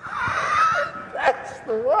 That's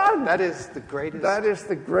the one. That is the greatest. That is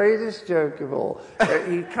the greatest joke of all.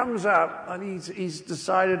 He comes up and he's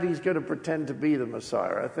decided he's going to pretend to be the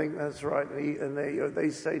Messiah. I think that's right. And they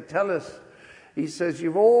say, tell us. He says,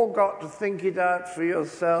 you've all got to think it out for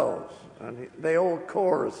yourselves. And they all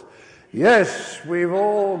chorus, yes, we've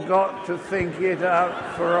all got to think it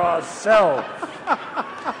out for ourselves.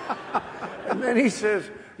 And then he says,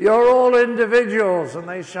 you're all individuals. And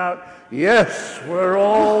they shout, yes, we're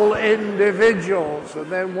all individuals. And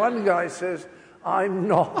then one guy says, I'm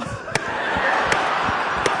not.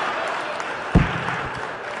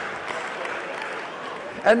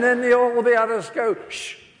 And then all the others go,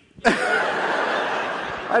 shh.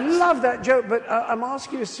 I love that joke, but I'm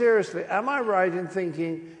asking you seriously, am I right in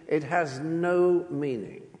thinking it has no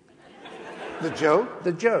meaning? The joke?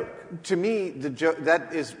 The joke. To me, the joke,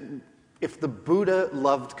 that is, if the Buddha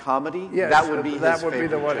loved comedy, Yes, that would be his that would be the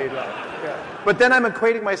favorite one joke. he loved. Yeah. But then I'm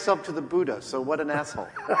equating myself to the Buddha, so what an asshole.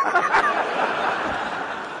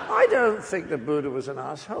 I don't think the Buddha was an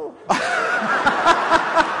asshole.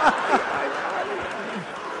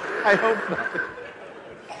 I hope not.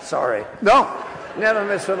 Sorry. No. Never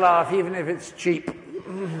miss a laugh, even if it's cheap.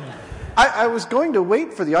 I was going to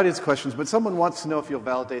wait for the audience questions, but someone wants to know if you'll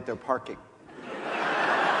validate their parking.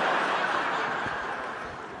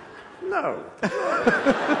 No.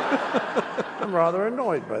 I'm rather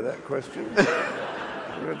annoyed by that question.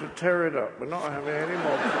 I'm going to tear it up. We're not having any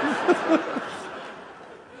more questions.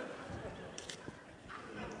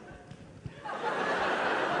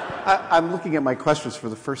 I'm looking at my questions for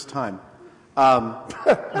the first time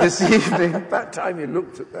this evening. About time you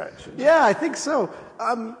looked at that, shouldn't you? Yeah, I think so.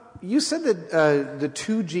 You said that the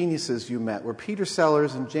two geniuses you met were Peter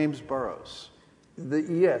Sellers and James Burrows.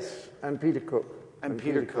 Yes, and Peter Cook. And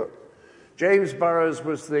Peter Cook. James Burrows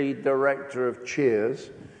was the director of Cheers,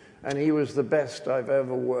 and he was the best I've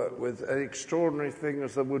ever worked with. An extraordinary thing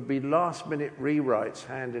was there would be last-minute rewrites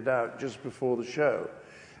handed out just before the show.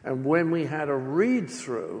 And when we had a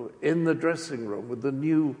read-through in the dressing room with the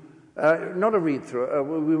new, not a read-through,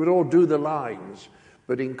 we would all do the lines,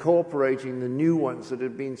 but incorporating the new ones that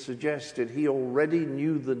had been suggested, he already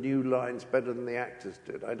knew the new lines better than the actors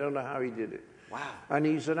did. I don't know how he did it. Wow. And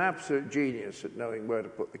he's an absolute genius at knowing where to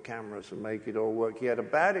put the cameras and make it all work. He had a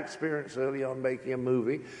bad experience early on making a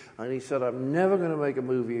movie, and he said, I'm never going to make a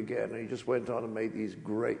movie again. And he just went on and made these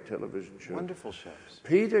great television shows. Wonderful shows.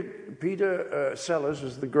 Peter Sellers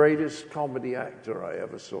was the greatest comedy actor I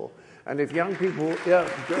ever saw. And if young people, if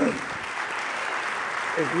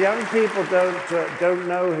young people don't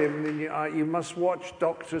know him, then you must watch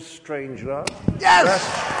Dr. Strangelove. Yes!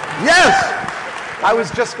 Yes! I was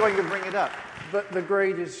just going to bring it up. But the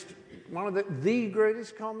greatest, one of the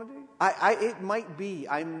greatest comedy? It might be.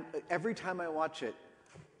 Every time I watch it,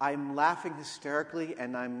 I'm laughing hysterically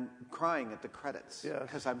and I'm crying at the credits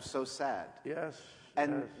because I'm so sad. Yes.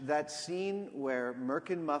 And that scene where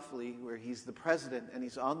Merkin Muffley, where he's the president and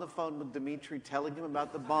he's on the phone with Dimitri telling him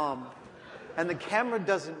about the bomb, and the camera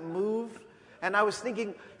doesn't move. And I was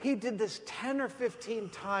thinking, he did this 10 or 15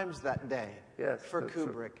 times that day for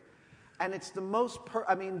Kubrick. And it's the most,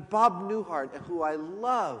 Bob Newhart, who I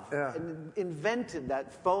love, invented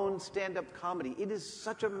that phone stand-up comedy. It is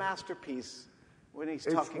such a masterpiece when he's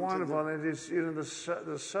talking to It's wonderful, and it is,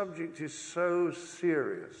 the subject is so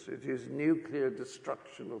serious. It is nuclear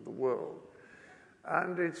destruction of the world.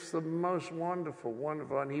 And it's the most wonderful,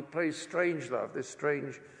 and he plays Strangelove, this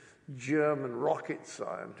strange German rocket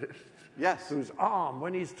scientist. Yes. Whose arm,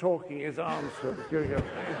 when he's talking, his arm's going up.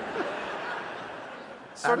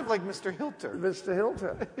 Sort of like Mr. Hilter. Mr.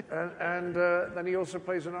 Hilter. and then he also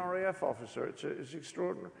plays an RAF officer. It's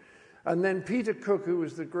extraordinary. And then Peter Cook, who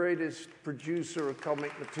was the greatest producer of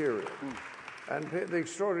comic material. And the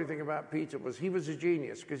extraordinary thing about Peter was he was a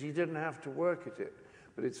genius because he didn't have to work at it.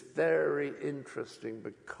 But it's very interesting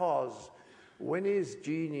because when his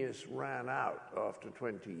genius ran out after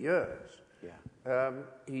 20 years,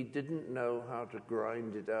 he didn't know how to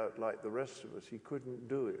grind it out like the rest of us. He couldn't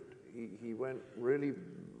do it. He went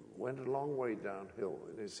a long way downhill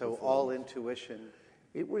in his performance. All intuition.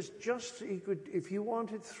 It was just, he could, if you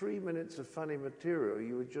wanted 3 minutes of funny material,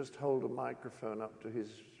 you would just hold a microphone up to his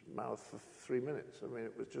mouth for 3 minutes. I mean,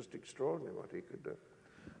 it was just extraordinary what he could do.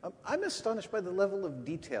 I'm astonished by the level of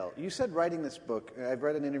detail. You said writing this book, I've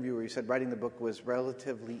read an interview where you said writing the book was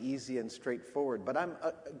relatively easy and straightforward, but I'm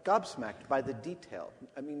gobsmacked by the detail.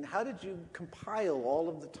 I mean, how did you compile all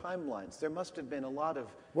of the timelines? There must have been a lot of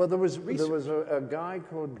there was a guy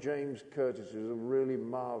called James Curtis who's a really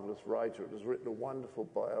marvelous writer who has written a wonderful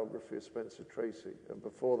biography of Spencer Tracy, and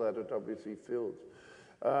before that of W.C. Fields.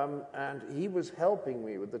 And he was helping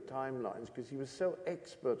me with the timelines because he was so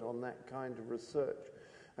expert on that kind of research.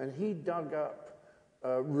 And he dug up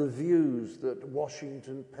reviews that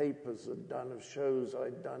Washington papers had done of shows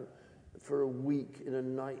I'd done for a week in a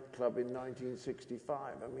nightclub in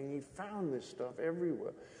 1965. I mean, he found this stuff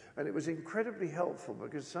everywhere. And it was incredibly helpful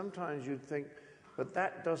because sometimes you'd think, but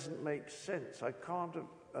that doesn't make sense. I can't have...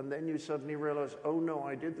 And then you suddenly realize, oh no,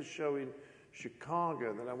 I did the show in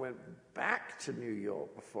Chicago, then I went back to New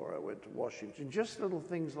York before I went to Washington. Just little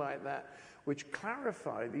things like that, which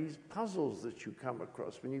clarify these puzzles that you come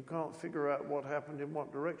across when you can't figure out what happened in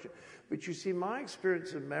what direction. But you see, my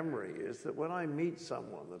experience of memory is that when I meet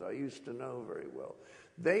someone that I used to know very well,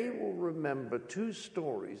 they will remember 2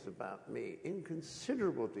 stories about me in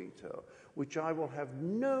considerable detail, which I will have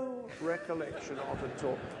no recollection of at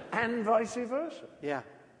all, and vice versa. Yeah.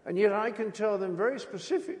 And yet I can tell them very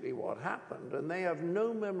specifically what happened, and they have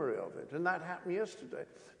no memory of it. And that happened yesterday.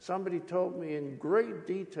 Somebody told me in great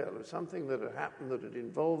detail of something that had happened that had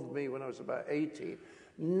involved me when I was about 18.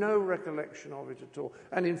 No recollection of it at all.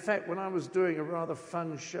 And in fact, when I was doing a rather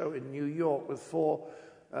fun show in New York with 4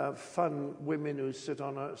 fun women who sit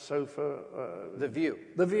on a sofa... The View.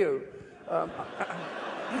 The View. Fun.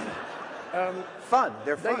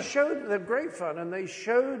 They're fun. They're great fun, and they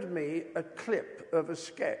showed me a clip of a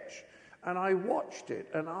sketch, and I watched it,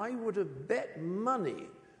 and I would have bet money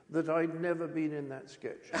that I'd never been in that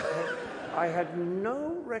sketch. I had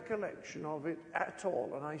no recollection of it at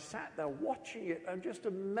all, and I sat there watching it. I'm just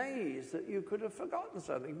amazed that you could have forgotten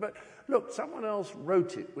something. But look, someone else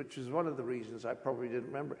wrote it, which is one of the reasons I probably didn't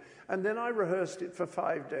remember it. And then I rehearsed it for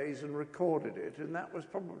 5 days and recorded it, and that was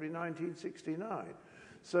probably 1969.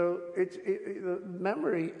 So the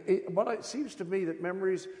memory, what it seems to me that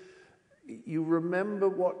memories, you remember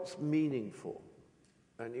what's meaningful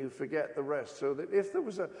and you forget the rest. So that if there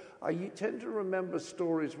was I tend to remember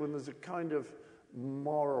stories when there's a kind of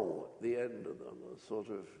moral at the end of them, a sort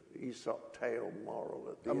of Aesop tale moral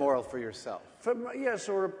at the end. A moral for yourself. Yes,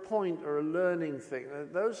 or a point or a learning thing.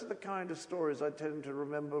 Those are the kind of stories I tend to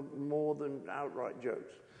remember more than outright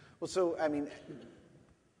jokes. Well, so, I mean,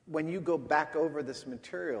 when you go back over this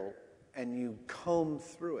material and you comb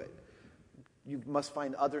through it, you must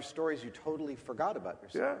find other stories you totally forgot about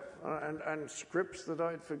yourself. Yeah, and scripts that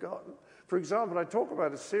I'd forgotten. For example, I talk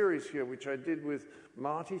about a series here which I did with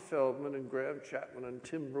Marty Feldman and Graham Chapman and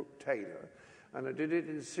Tim Brooke Taylor, and I did it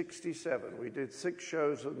in '67. We did 6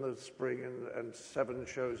 shows in the spring and 7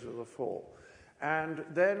 shows in the fall. And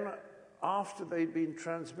then, after they'd been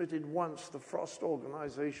transmitted once, the Frost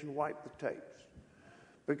organization wiped the tapes.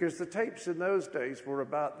 Because the tapes in those days were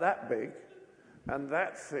about that big and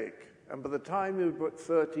that thick, and by the time you put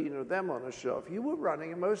 13 of them on a shelf, you were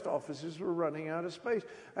running, and most offices were running out of space.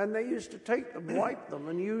 And they used to take them, wipe them,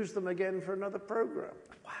 and use them again for another program.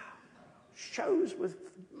 Wow. Shows with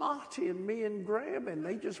Marty and me and Graham, and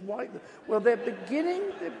they just wipe them. Well, they're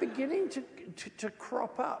beginning to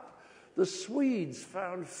crop up. The Swedes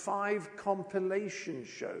found 5 compilation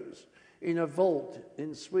shows in a vault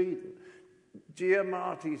in Sweden. Dear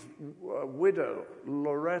Marty's widow,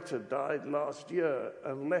 Loretta, died last year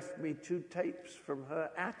and left me 2 tapes from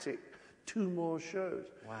her attic, 2 more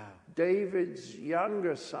shows. Wow. David's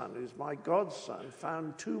younger son, who's my godson,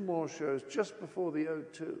 found 2 more shows just before the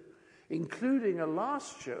O2, including a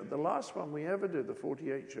last show, the last one we ever did, the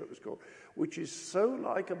 48 show it was called, which is so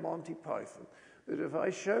like a Monty Python that if I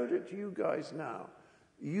showed it to you guys now,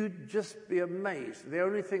 you'd just be amazed. The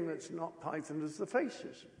only thing that's not Python is the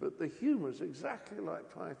faces, but the humor is exactly like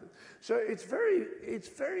Python. So it's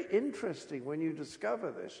very interesting when you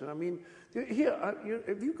discover this. And I mean, here,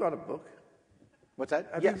 have you got a book? What's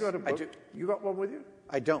that? Have yes, you got a book? I do. You got one with you?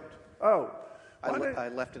 I don't. Oh. I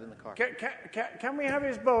left it in the car. Can we have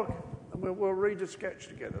his book? And we'll read a sketch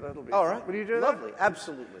together. That'll be all fun. right. Will you do that? Lovely. That?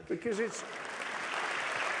 Absolutely. Because it's...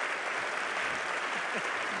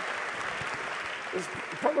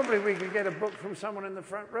 Probably we could get a book from someone in the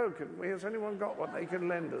front row, couldn't we? Has anyone got one they can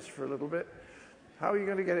lend us for a little bit? How are you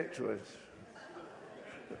going to get it to us?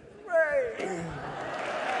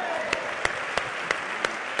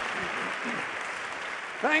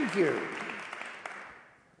 Thank you.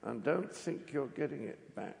 And don't think you're getting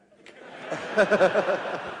it back.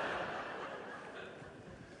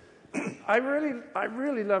 I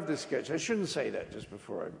really love this sketch. I shouldn't say that just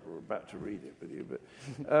before I'm about to read it with you, but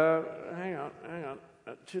hang on.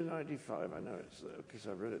 At 295, I know it's there because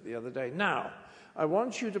I read it the other day. Now, I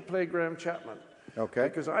want you to play Graham Chapman. Okay.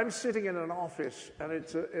 Because I'm sitting in an office, and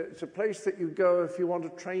it's a place that you go if you want to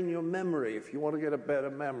train your memory, if you want to get a better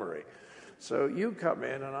memory. So you come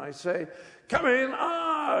in, and I say, come in.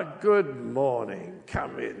 Good morning.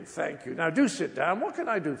 Come in. Thank you. Now, do sit down. What can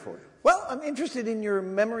I do for you? Well, I'm interested in your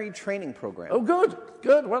memory training program. Oh, good.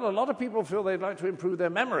 Well, a lot of people feel they'd like to improve their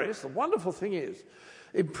memories. The wonderful thing is,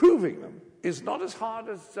 improving them is not as hard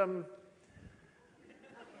as...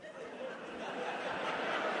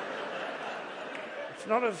 it's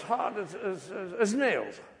not as hard as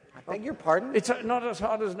nails. I beg your pardon? It's not as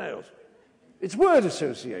hard as nails. It's word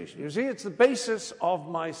association. You see, it's the basis of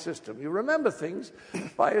my system. You remember things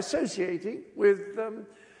by associating with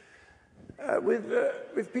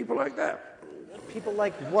people like that. People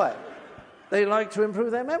like what? They like to improve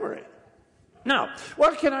their memory. Now,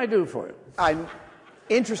 what can I do for you? I'm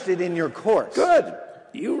interested in your course. Good.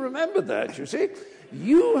 You remember that, you see.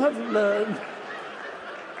 You have learned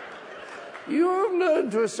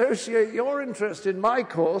to associate your interest in my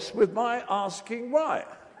course with my asking why.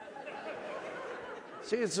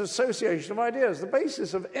 See, it's association of ideas, the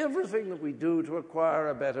basis of everything that we do to acquire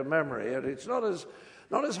a better memory. And it's not as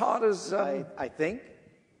hard as... I think.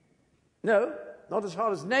 No, not as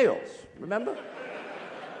hard as nails, remember?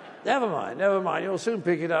 Never mind, you'll soon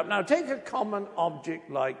pick it up. Now, take a common object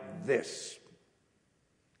like this.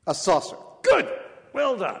 A saucer. Good,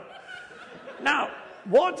 well done. Now,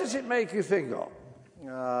 what does it make you think of?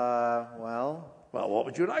 Well, what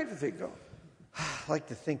would you like to think of? I like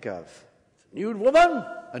to think of... Nude woman?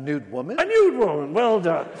 A nude woman? A nude woman, well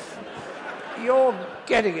done. You're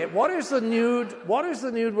getting it. What is the nude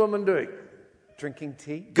woman doing? Drinking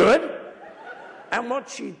tea. Good. And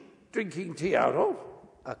what's she drinking tea out of?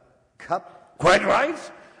 A cup. Quite right.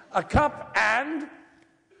 A cup and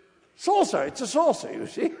saucer. It's a saucer, you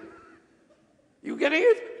see. You getting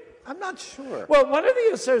it? I'm not sure. Well, one of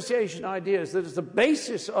the association ideas that is the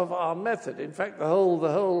basis of our method, in fact, the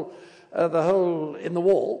hole in the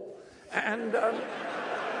wall, and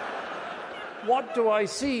what do I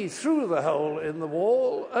see through the hole in the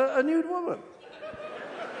wall? A nude woman.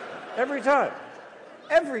 Every time.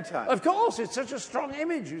 Every time. Of course, it's such a strong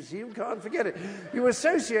image, you see, you can't forget it. You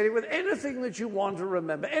associate it with anything that you want to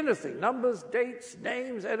remember. Anything. Numbers, dates,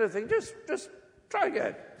 names, anything. Just try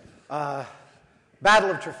again.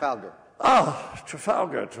 Battle of Trafalgar. Oh,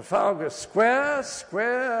 Trafalgar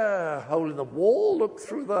Square, hole in the wall. Look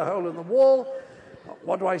through the hole in the wall.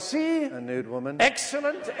 What do I see? A nude woman.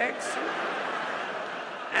 Excellent.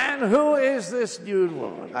 And who is this nude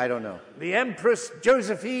woman? I don't know. The Empress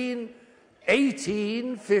Josephine,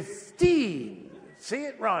 1815. See,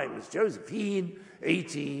 it rhymes. Josephine,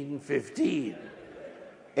 1815.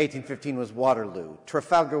 1815 was Waterloo.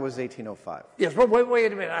 Trafalgar was 1805. Yes, but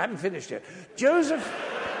wait a minute. I haven't finished yet.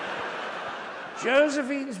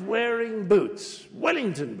 Josephine's wearing boots,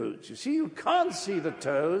 Wellington boots. You see, you can't see the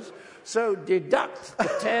toes, so deduct the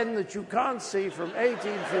 10 that you can't see from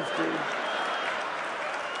 1815.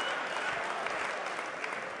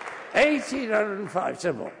 1805,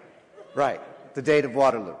 simple. Right, the date of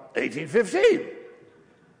Waterloo. 1815.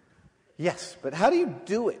 Yes, but how do you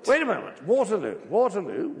do it? Wait a moment.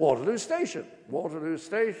 Waterloo Station. Waterloo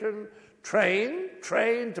Station, train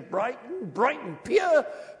to Brighton Pier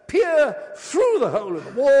through the hole in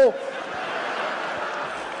the wall.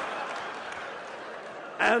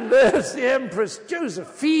 And there's the Empress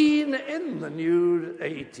Josephine in the nude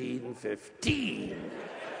 1815.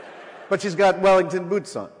 But she's got Wellington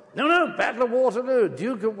boots on. No, Battle of Waterloo,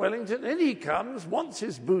 Duke of Wellington, in he comes, wants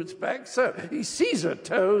his boots back, so he sees her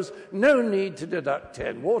toes, no need to deduct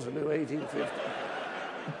 10. Waterloo, 1815.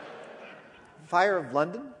 Fire of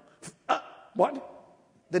London? What?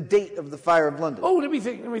 The date of the Fire of London. Oh, let me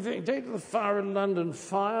think. Date of the Fire of London.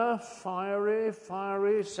 Fiery,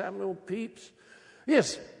 Samuel Pepys.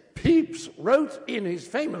 Yes, Pepys wrote in his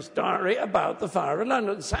famous diary about the Fire of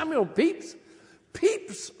London. Samuel Pepys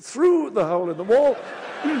peeps through the hole in the wall.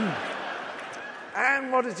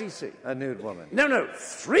 And what does he see? A nude woman. No,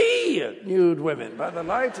 3 nude women. By the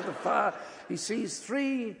light of the fire, he sees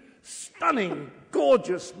 3 stunning,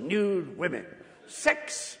 gorgeous nude women.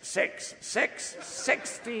 Sex,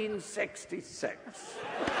 1666.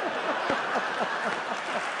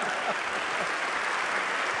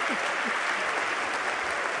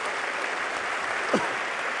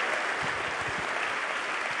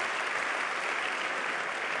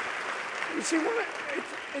 You see,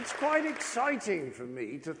 it's quite exciting for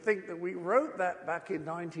me to think that we wrote that back in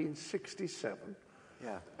 1967.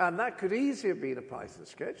 Yeah. And that could easily have been a Python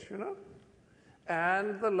sketch, you know?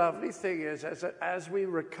 And the lovely thing is, as we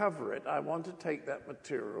recover it, I want to take that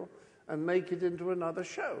material and make it into another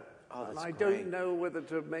show. Oh, that's and I great. don't know whether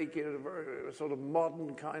to make it a very sort of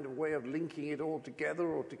modern kind of way of linking it all together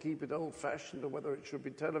or to keep it old-fashioned or whether it should be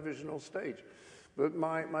television or stage. But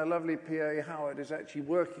my lovely PA, Howard, is actually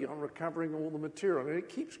working on recovering all the material. And it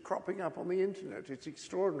keeps cropping up on the internet. It's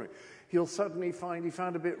extraordinary. He'll suddenly find, he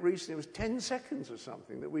found a bit recently, it was 10 seconds or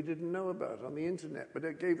something that we didn't know about on the internet. But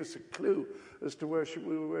it gave us a clue as to where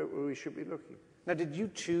we should be looking. Now, did you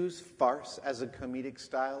choose farce as a comedic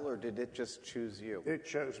style, or did it just choose you? It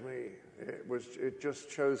chose me. It just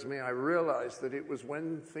chose me. I realized that it was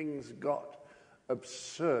when things got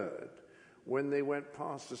absurd, when they went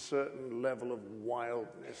past a certain level of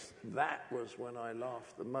wildness, that was when I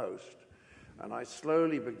laughed the most. And I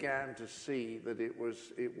slowly began to see that it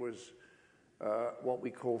was what we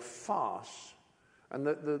call farce. And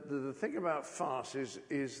the thing about farce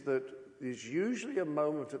is that there's usually a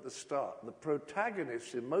moment at the start. The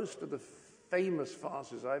protagonist in most of the famous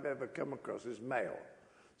farces I've ever come across is male.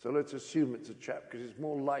 So let's assume it's a chap, because it's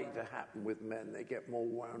more likely to happen with men. They get more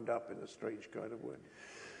wound up in a strange kind of way.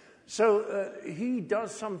 So he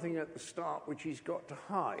does something at the start which he's got to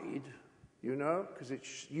hide, you know, because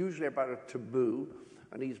it's usually about a taboo,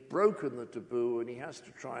 and he's broken the taboo and he has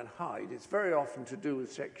to try and hide. It's very often to do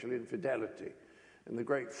with sexual infidelity in the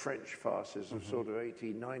great French farces of sort of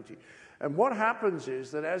 1890. And what happens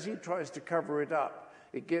is that as he tries to cover it up,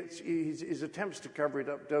 his attempts to cover it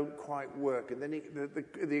up don't quite work, and then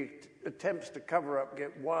the attempts to cover up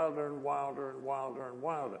get wilder and wilder and wilder and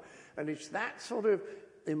wilder. And it's that sort of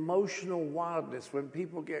emotional wildness when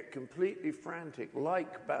people get completely frantic,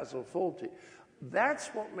 like Basil Fawlty. That's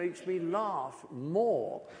what makes me laugh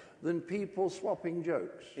more than people swapping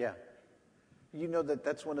jokes. Yeah. You know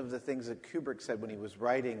that's one of the things that Kubrick said when he was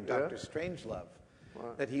writing Dr. Strangelove,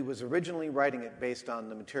 that he was originally writing it based on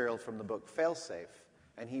the material from the book Failsafe,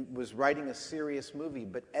 and he was writing a serious movie,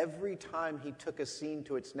 but every time he took a scene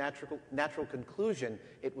to its natural conclusion,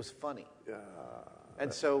 it was funny.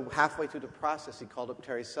 And so halfway through the process, he called up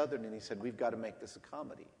Terry Southern and he said, "We've got to make this a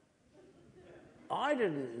comedy." I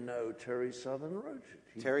didn't know Terry Southern wrote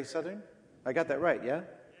it. Terry Southern? I got that right, yeah?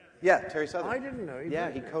 Yeah, Terry Southern. I didn't know.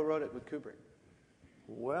 He co-wrote it with Kubrick.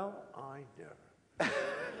 Well, I know.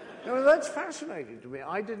 No, that's fascinating to me.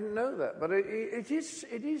 I didn't know that. But it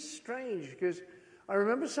is strange, because I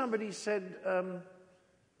remember somebody said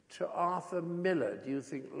to Arthur Miller, "Do you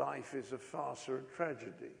think life is a farce or a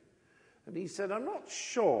tragedy?" And he said, "I'm not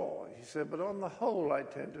sure." He said, "But on the whole, I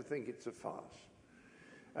tend to think it's a farce.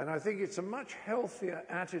 And I think it's a much healthier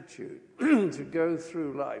attitude to go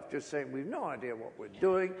through life just saying we've no idea what we're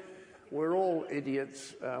doing, we're all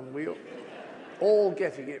idiots, we're all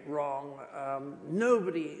getting it wrong,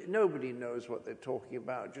 nobody knows what they're talking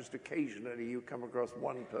about. Just occasionally you come across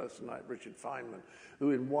one person like Richard Feynman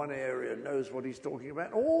who in one area knows what he's talking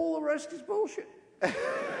about. All the rest is bullshit."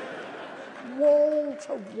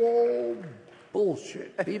 Wall-to-wall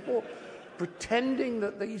bullshit. People pretending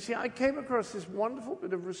that they... You see, I came across this wonderful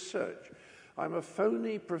bit of research. I'm a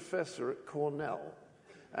phony professor at Cornell,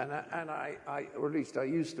 and I or at least I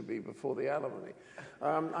used to be before the alimony.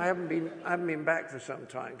 I haven't been back for some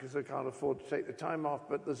time because I can't afford to take the time off,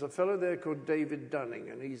 but there's a fellow there called David Dunning,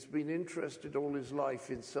 and he's been interested all his life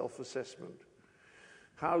in self-assessment.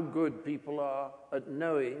 How good people are at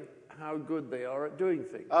knowing how good they are at doing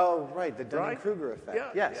things. Oh, right, the Dunning-Kruger effect.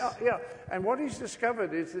 Yeah, yes. Yeah. And what he's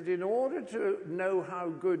discovered is that in order to know how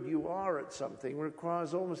good you are at something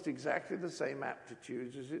requires almost exactly the same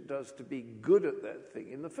aptitudes as it does to be good at that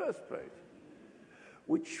thing in the first place.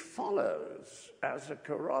 Which follows, as a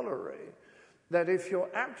corollary, that if you're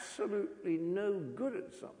absolutely no good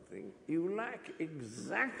at something, you lack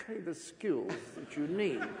exactly the skills that you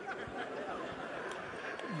need.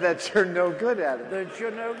 That you're no good at it. That you're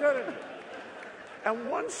no good at it. And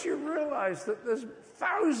once you realize that there's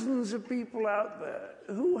thousands of people out there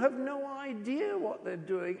who have no idea what they're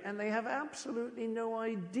doing, and they have absolutely no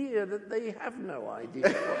idea that they have no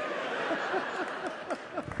idea.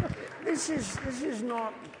 This is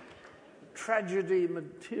not tragedy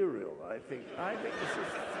material, I think. I think this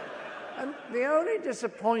is... And the only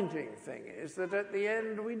disappointing thing is that at the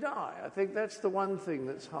end we die. I think that's the one thing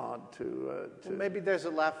that's hard to... Well, maybe there's a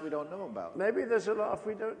laugh we don't know about. Maybe there's a laugh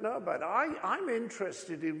we don't know about. I'm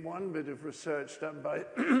interested in one bit of research done by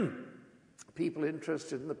people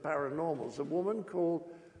interested in the paranormals. A woman called...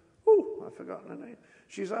 I've forgotten her name.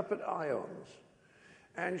 She's up at IONS.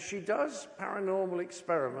 And she does paranormal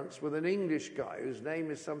experiments with an English guy whose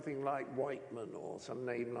name is something like Whiteman or some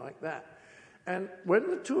name like that. And when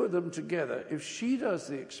the two of them together, if she does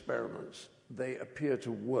the experiments, they appear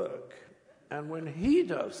to work. And when he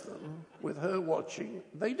does them, with her watching,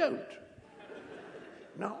 they don't.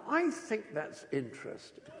 Now, I think that's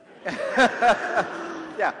interesting.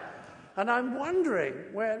 Yeah. And I'm wondering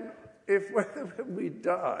when we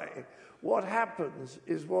die, what happens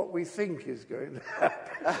is what we think is going to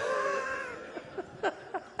happen.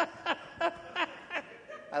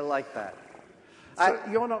 I like that. So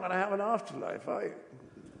you're not going to have an afterlife, are you?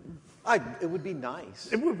 It would be nice.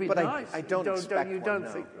 It would be nice. I don't expect you one, don't no.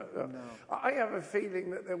 think... No. I have a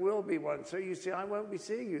feeling that there will be one. So you see, I won't be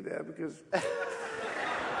seeing you there because...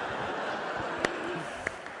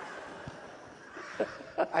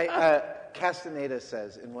 Castaneda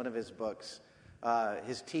says in one of his books,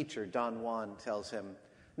 his teacher, Don Juan, tells him,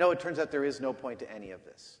 no, it turns out there is no point to any of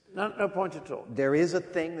this. No point at all. There is a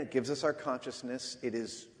thing that gives us our consciousness. It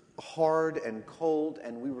is hard and cold,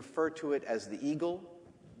 and we refer to it as the eagle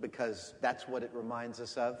because that's what it reminds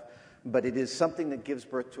us of. But it is something that gives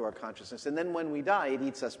birth to our consciousness. And then when we die, it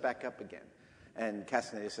eats us back up again. And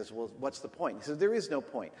Castaneda says, well, what's the point? He says, there is no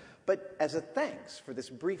point. But as a thanks for this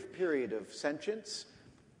brief period of sentience,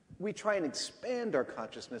 we try and expand our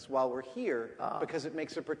consciousness while we're here because it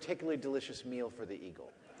makes a particularly delicious meal for the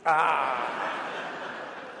eagle.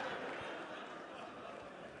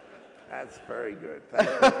 That's very good. Thank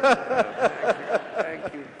you.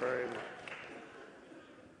 Thank you very much.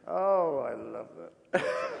 Oh, I love that.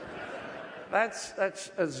 That's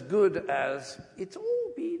as good as it's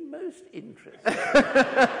all been most interesting.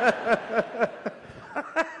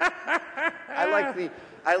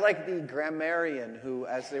 I like the grammarian who,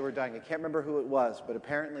 as they were dying, I can't remember who it was, but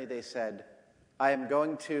apparently they said, "I am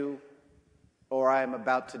going to," or "I am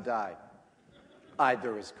about to die."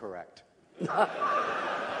 Either is correct.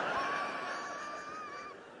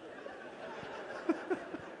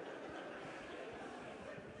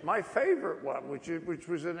 My favorite one, which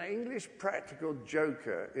was an English practical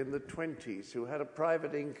joker in the 20s who had a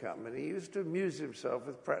private income, and he used to amuse himself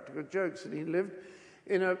with practical jokes, and he lived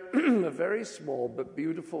in a, a very small but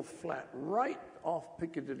beautiful flat right off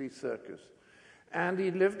Piccadilly Circus. And he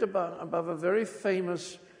lived above a very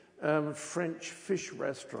famous French fish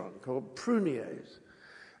restaurant called Prunier's.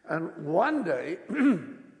 And one day,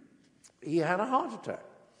 he had a heart attack.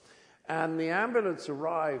 And the ambulance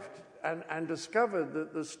arrived and discovered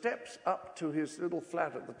that the steps up to his little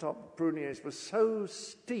flat at the top of Prunier's were so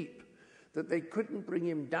steep that they couldn't bring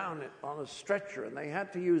him down it on a stretcher, and they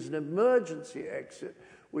had to use an emergency exit,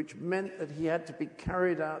 which meant that he had to be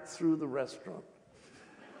carried out through the restaurant.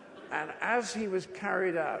 And as he was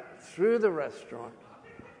carried out through the restaurant,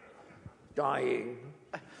 dying,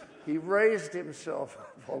 he raised himself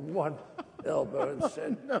up on one elbow and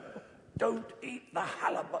said, "No. Don't eat the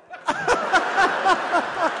halibut."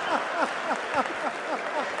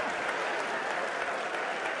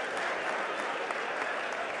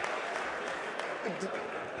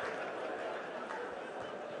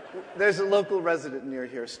 There's a local resident near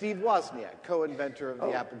here, Steve Wozniak, co-inventor of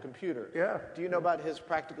the Apple computer. Yeah. Do you know about his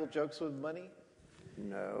practical jokes with money?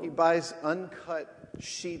 No. He buys uncut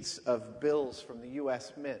sheets of bills from the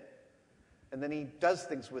U.S. Mint, and then he does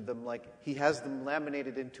things with them, like he has them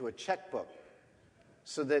laminated into a checkbook,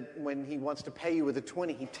 so that when he wants to pay you with a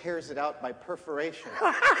 20, he tears it out by perforation.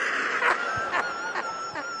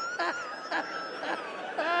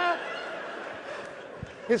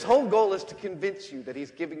 His whole goal is to convince you that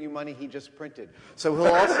he's giving you money he just printed. So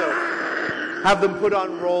he'll also have them put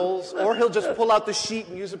on rolls, or he'll just pull out the sheet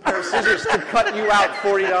and use a pair of scissors to cut you out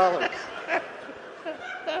 $40.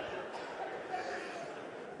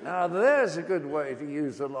 Now, there's a good way to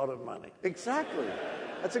use a lot of money. Exactly.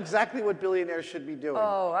 That's exactly what billionaires should be doing.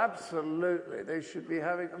 Oh, absolutely. They should be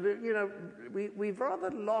having, you know, we've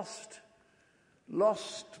rather lost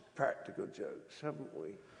practical jokes, haven't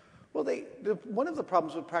we? Well, one of the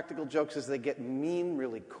problems with practical jokes is they get mean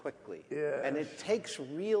really quickly. Yes. And it takes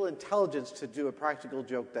real intelligence to do a practical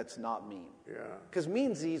joke that's not mean. Yeah. Because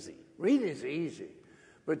mean's easy. Mean is easy.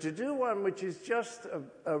 But to do one which is just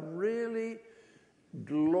a really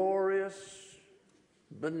glorious,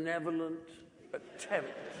 benevolent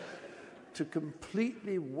attempt to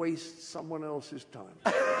completely waste someone else's time.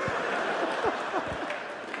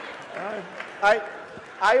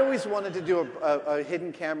 I always wanted to do a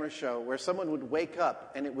hidden camera show where someone would wake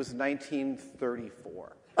up and it was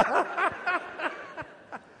 1934.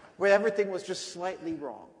 Where everything was just slightly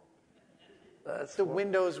wrong. The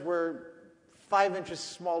windows were 5 inches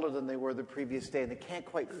smaller than they were the previous day, and they can't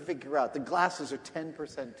quite figure out. The glasses are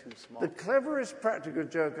 10% too small. The cleverest practical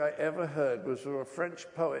joke I ever heard was from a French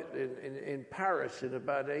poet in Paris in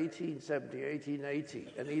about 1870,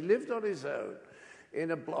 1880, and he lived on his own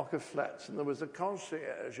in a block of flats, and there was a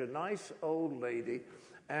concierge, a nice old lady,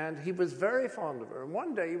 and he was very fond of her. And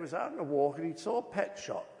one day he was out on a walk, and he saw a pet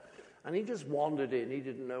shop, and he just wandered in. He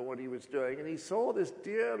didn't know what he was doing, and he saw this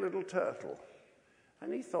dear little turtle,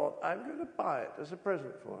 and he thought, I'm going to buy it as a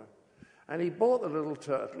present for her. And he bought the little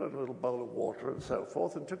turtle and a little bowl of water and so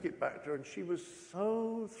forth, and took it back to her, and she was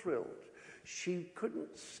so thrilled. She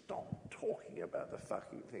couldn't stop talking about the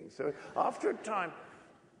fucking thing. So after a time,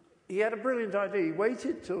 he had a brilliant idea. He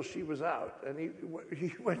waited till she was out, and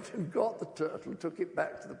he went and got the turtle, took it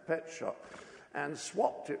back to the pet shop, and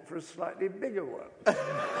swapped it for a slightly bigger one.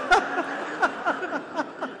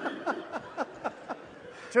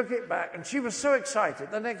 Took it back, and she was so excited.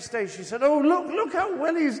 The next day she said, oh, look how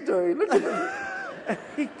well he's doing. Look at him. And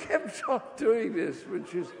he kept on doing this,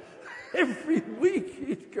 which is every week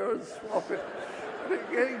he'd go and swap it. And it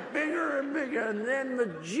getting bigger and bigger, and then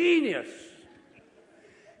the genius,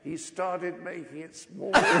 he started making it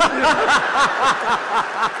smaller.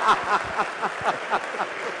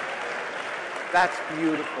 That's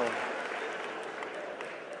beautiful.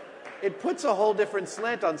 It puts a whole different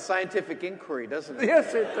slant on scientific inquiry, doesn't it?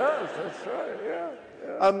 Yes, it does. That's right, yeah.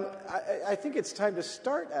 I think it's time to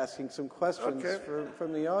start asking some questions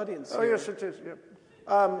from the audience here. Oh, yes, it is, yeah.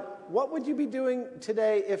 What would you be doing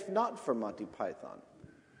today if not for Monty Python?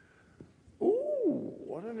 Ooh,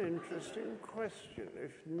 what an interesting question.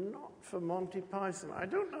 If not for Monty Python, I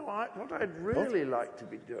don't know. What I'd really like to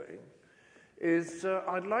be doing is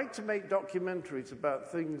I'd like to make documentaries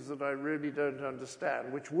about things that I really don't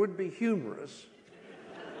understand, which would be humorous.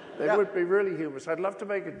 They would be really humorous. I'd love to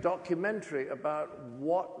make a documentary about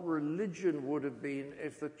what religion would have been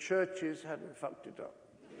if the churches hadn't fucked it up.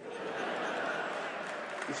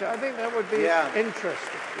 You see, I think that would be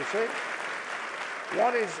interesting, you see?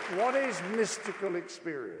 What is mystical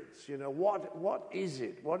experience? You know, what is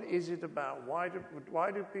it? What is it about? Why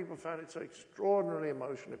do people find it so extraordinarily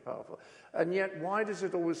emotionally powerful? And yet, why does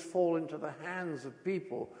it always fall into the hands of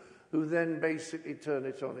people who then basically turn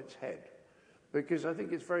it on its head? Because I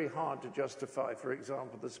think it's very hard to justify, for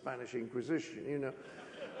example, the Spanish Inquisition, you know.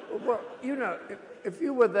 Well, you know, if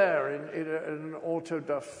you were there in an auto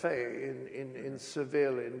da fe in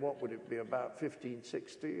Seville in, what would it be, about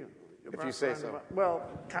 1560? If you say so. Well,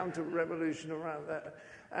 counter-revolution around that.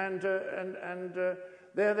 And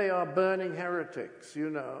there they are burning heretics, you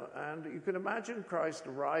know. And you can imagine Christ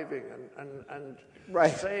arriving and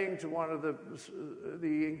saying to one of the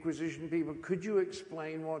Inquisition people, could you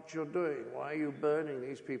explain what you're doing? Why are you burning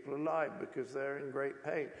these people alive? Because they're in great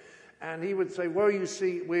pain. And he would say, well, you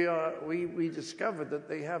see, we discovered that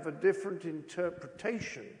they have a different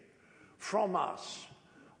interpretation from us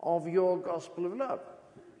of your gospel of love.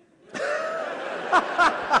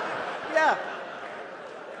 Yeah.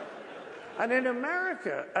 And in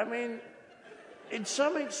America, I mean, in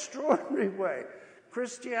some extraordinary way,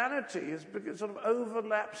 Christianity sort of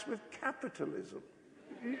overlaps with capitalism.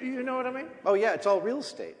 You know what I mean? Oh, yeah, it's all real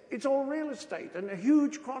estate. It's all real estate, and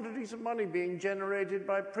huge quantities of money being generated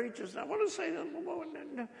by preachers. And I want to say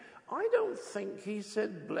that I don't think he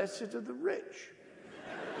said, blessed are the rich.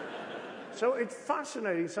 So it's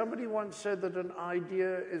fascinating. Somebody once said that an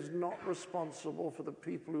idea is not responsible for the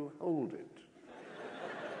people who hold it.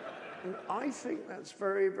 And I think that's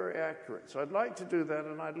very, very accurate. So I'd like to do that,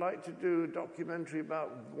 and I'd like to do a documentary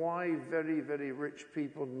about why very, very rich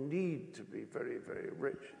people need to be very, very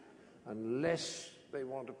rich, unless they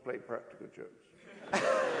want to play practical jokes.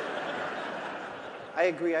 I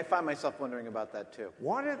agree. I find myself wondering about that, too.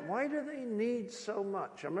 Why do they need so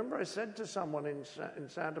much? I remember I said to someone in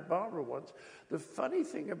Santa Barbara once, the funny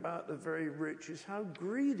thing about the very rich is how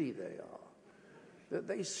greedy they are, that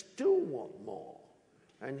they still want more.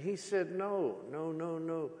 And he said, no.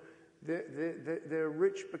 They're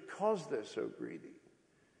rich because they're so greedy.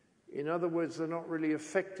 In other words, they're not really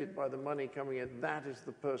affected by the money coming in. That is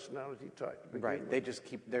the personality type. Right. They just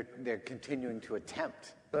they're continuing to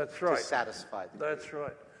attempt to satisfy them. That's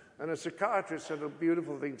right. And a psychiatrist said a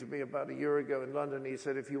beautiful thing to me about a year ago in London. He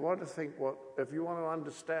said, if you want to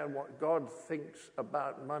understand what God thinks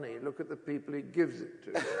about money, look at the people he gives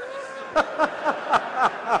it to.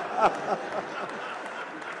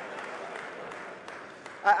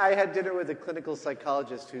 I had dinner with a clinical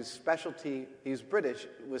psychologist whose specialty, he's British,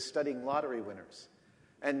 was studying lottery winners.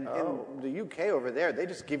 And in the UK over there, they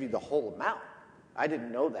just give you the whole amount. I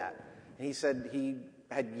didn't know that. And he said he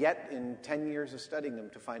had yet in 10 years of studying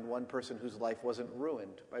them to find one person whose life wasn't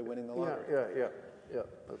ruined by winning the lottery. Yeah,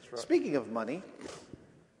 that's right. Speaking of money,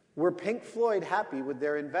 were Pink Floyd happy with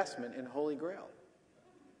their investment in Holy Grail?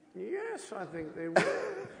 Yes, I think they were.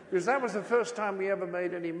 Because that was the first time we ever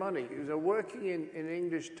made any money. Working in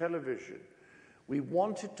English television, we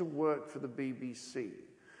wanted to work for the BBC,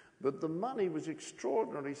 but the money was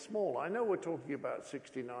extraordinarily small. I know we're talking about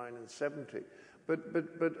 69 and 70, but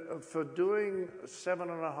for doing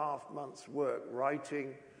 7.5 months' work,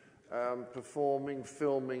 writing, performing,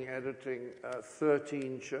 filming, editing,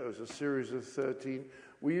 13 shows, a series of 13,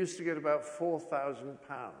 we used to get about £4,000.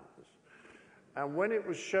 And when it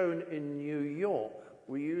was shown in New York,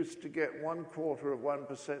 we used to get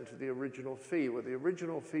 1/4% of the original fee, where the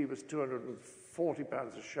original fee was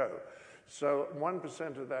 £240 a show. So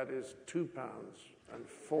 1% of that is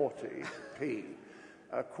 £2.40.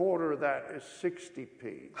 A quarter of that is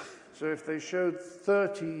 60p. So if they showed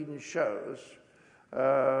 13 shows,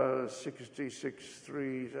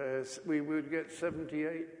 66.3, we would get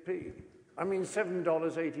 78p. I mean,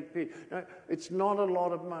 $7.80p. Now, it's not a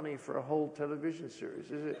lot of money for a whole television series,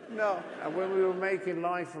 is it? No. And when we were making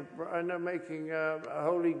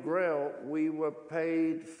Holy Grail, we were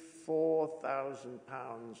paid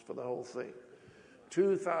 £4,000 for the whole thing.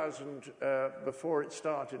 2,000 before it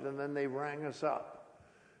started, and then they rang us up.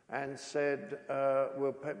 and said,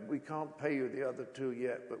 we can't pay you the other 2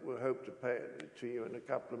 yet, but we'll hope to pay it to you in a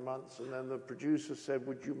couple of months. And then the producer said,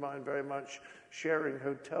 would you mind very much sharing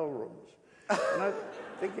hotel rooms? And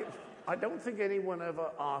I don't think anyone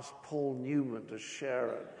ever asked Paul Newman to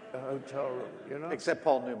share a hotel room, you know? Except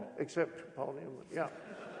Paul Newman. Except Paul Newman, yeah.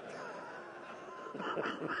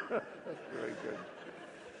 Very good.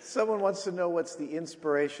 Someone wants to know what's the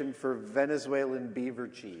inspiration for Venezuelan beaver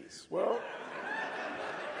cheese. Well,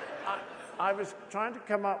 I was trying to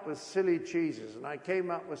come up with silly cheeses, and I came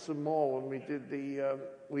up with some more when we did the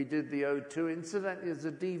O2. Incidentally, there's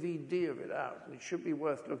a DVD of it out, and it should be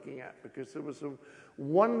worth looking at because there were some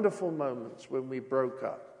wonderful moments when we broke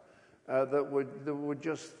up that were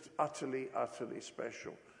just utterly, utterly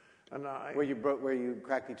special. And where you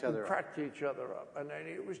cracked each other up. Cracked each other up, and then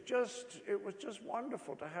it was just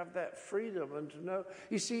wonderful to have that freedom and to know.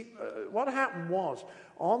 You see, what happened was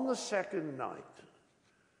on the second night.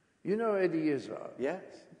 You know Eddie Izzard? Yes.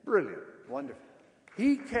 Brilliant. Wonderful.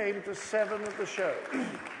 He came to 7 of the shows.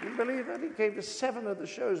 You believe that? He came to 7 of the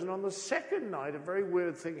shows, and on the second night, a very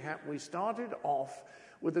weird thing happened. We started off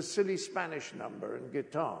with a silly Spanish number and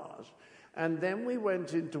guitars, and then we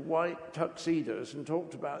went into white tuxedos and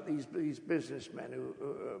talked about these businessmen,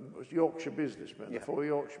 Yorkshire businessmen, the 4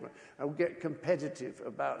 Yorkshiremen, and would get competitive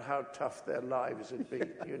about how tough their lives had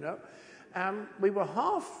been, you know? We were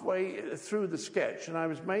halfway through the sketch, and I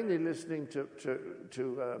was mainly listening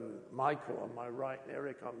to Michael on my right and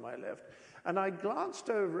Eric on my left, and I glanced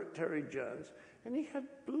over at Terry Jones, and he had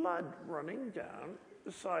blood running down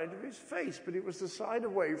the side of his face, but it was the side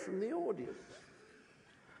away from the audience.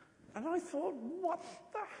 And I thought,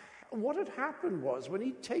 what had happened was, when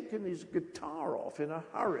he'd taken his guitar off in a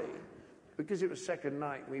hurry, because it was second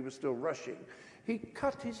night and we were still rushing, he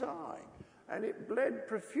cut his eye. And it bled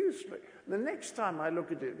profusely. The next time I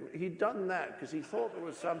look at him, he'd done that because he thought there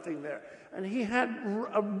was something there. And he had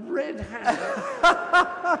a red hand.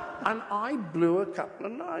 And I blew a couple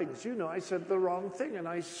of lines. You know, I said the wrong thing. And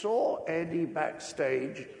I saw Eddie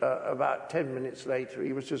backstage about 10 minutes later.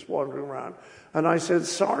 He was just wandering around. And I said,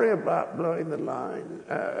 sorry about blowing the line.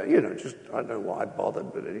 I don't know why I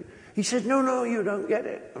bothered. But he said, no, you don't get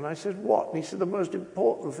it. And I said, what? And he said, the most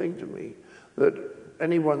important thing to me that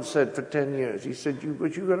anyone said for 10 years. He said,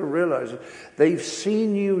 but you've got to realize they've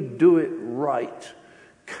seen you do it right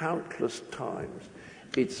countless times.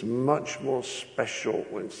 It's much more special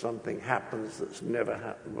when something happens that's never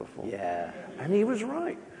happened before. Yeah. And he was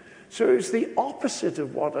right. So it's the opposite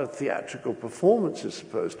of what a theatrical performance is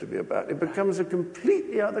supposed to be about. It becomes a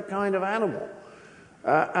completely other kind of animal.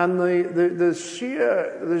 And the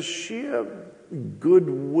sheer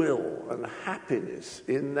goodwill and happiness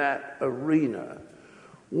in that arena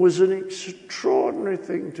was an extraordinary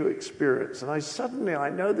thing to experience. And I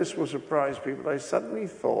know this will surprise people, I suddenly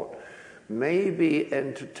thought, maybe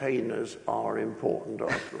entertainers are important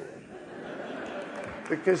after all.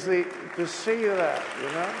 Because to see that, you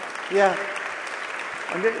know? Yeah.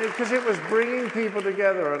 And because it was bringing people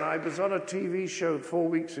together, and I was on a TV show 4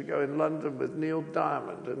 weeks ago in London with Neil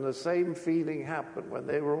Diamond, and the same feeling happened when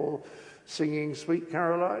they were all singing Sweet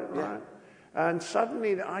Caroline, right? Yeah. And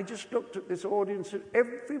suddenly I just looked at this audience and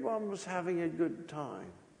everyone was having a good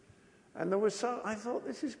time. And I thought,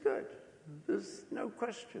 this is good. There's no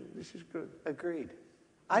question, this is good. Agreed.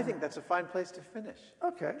 I think that's a fine place to finish.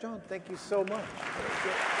 Okay. John, thank you so much.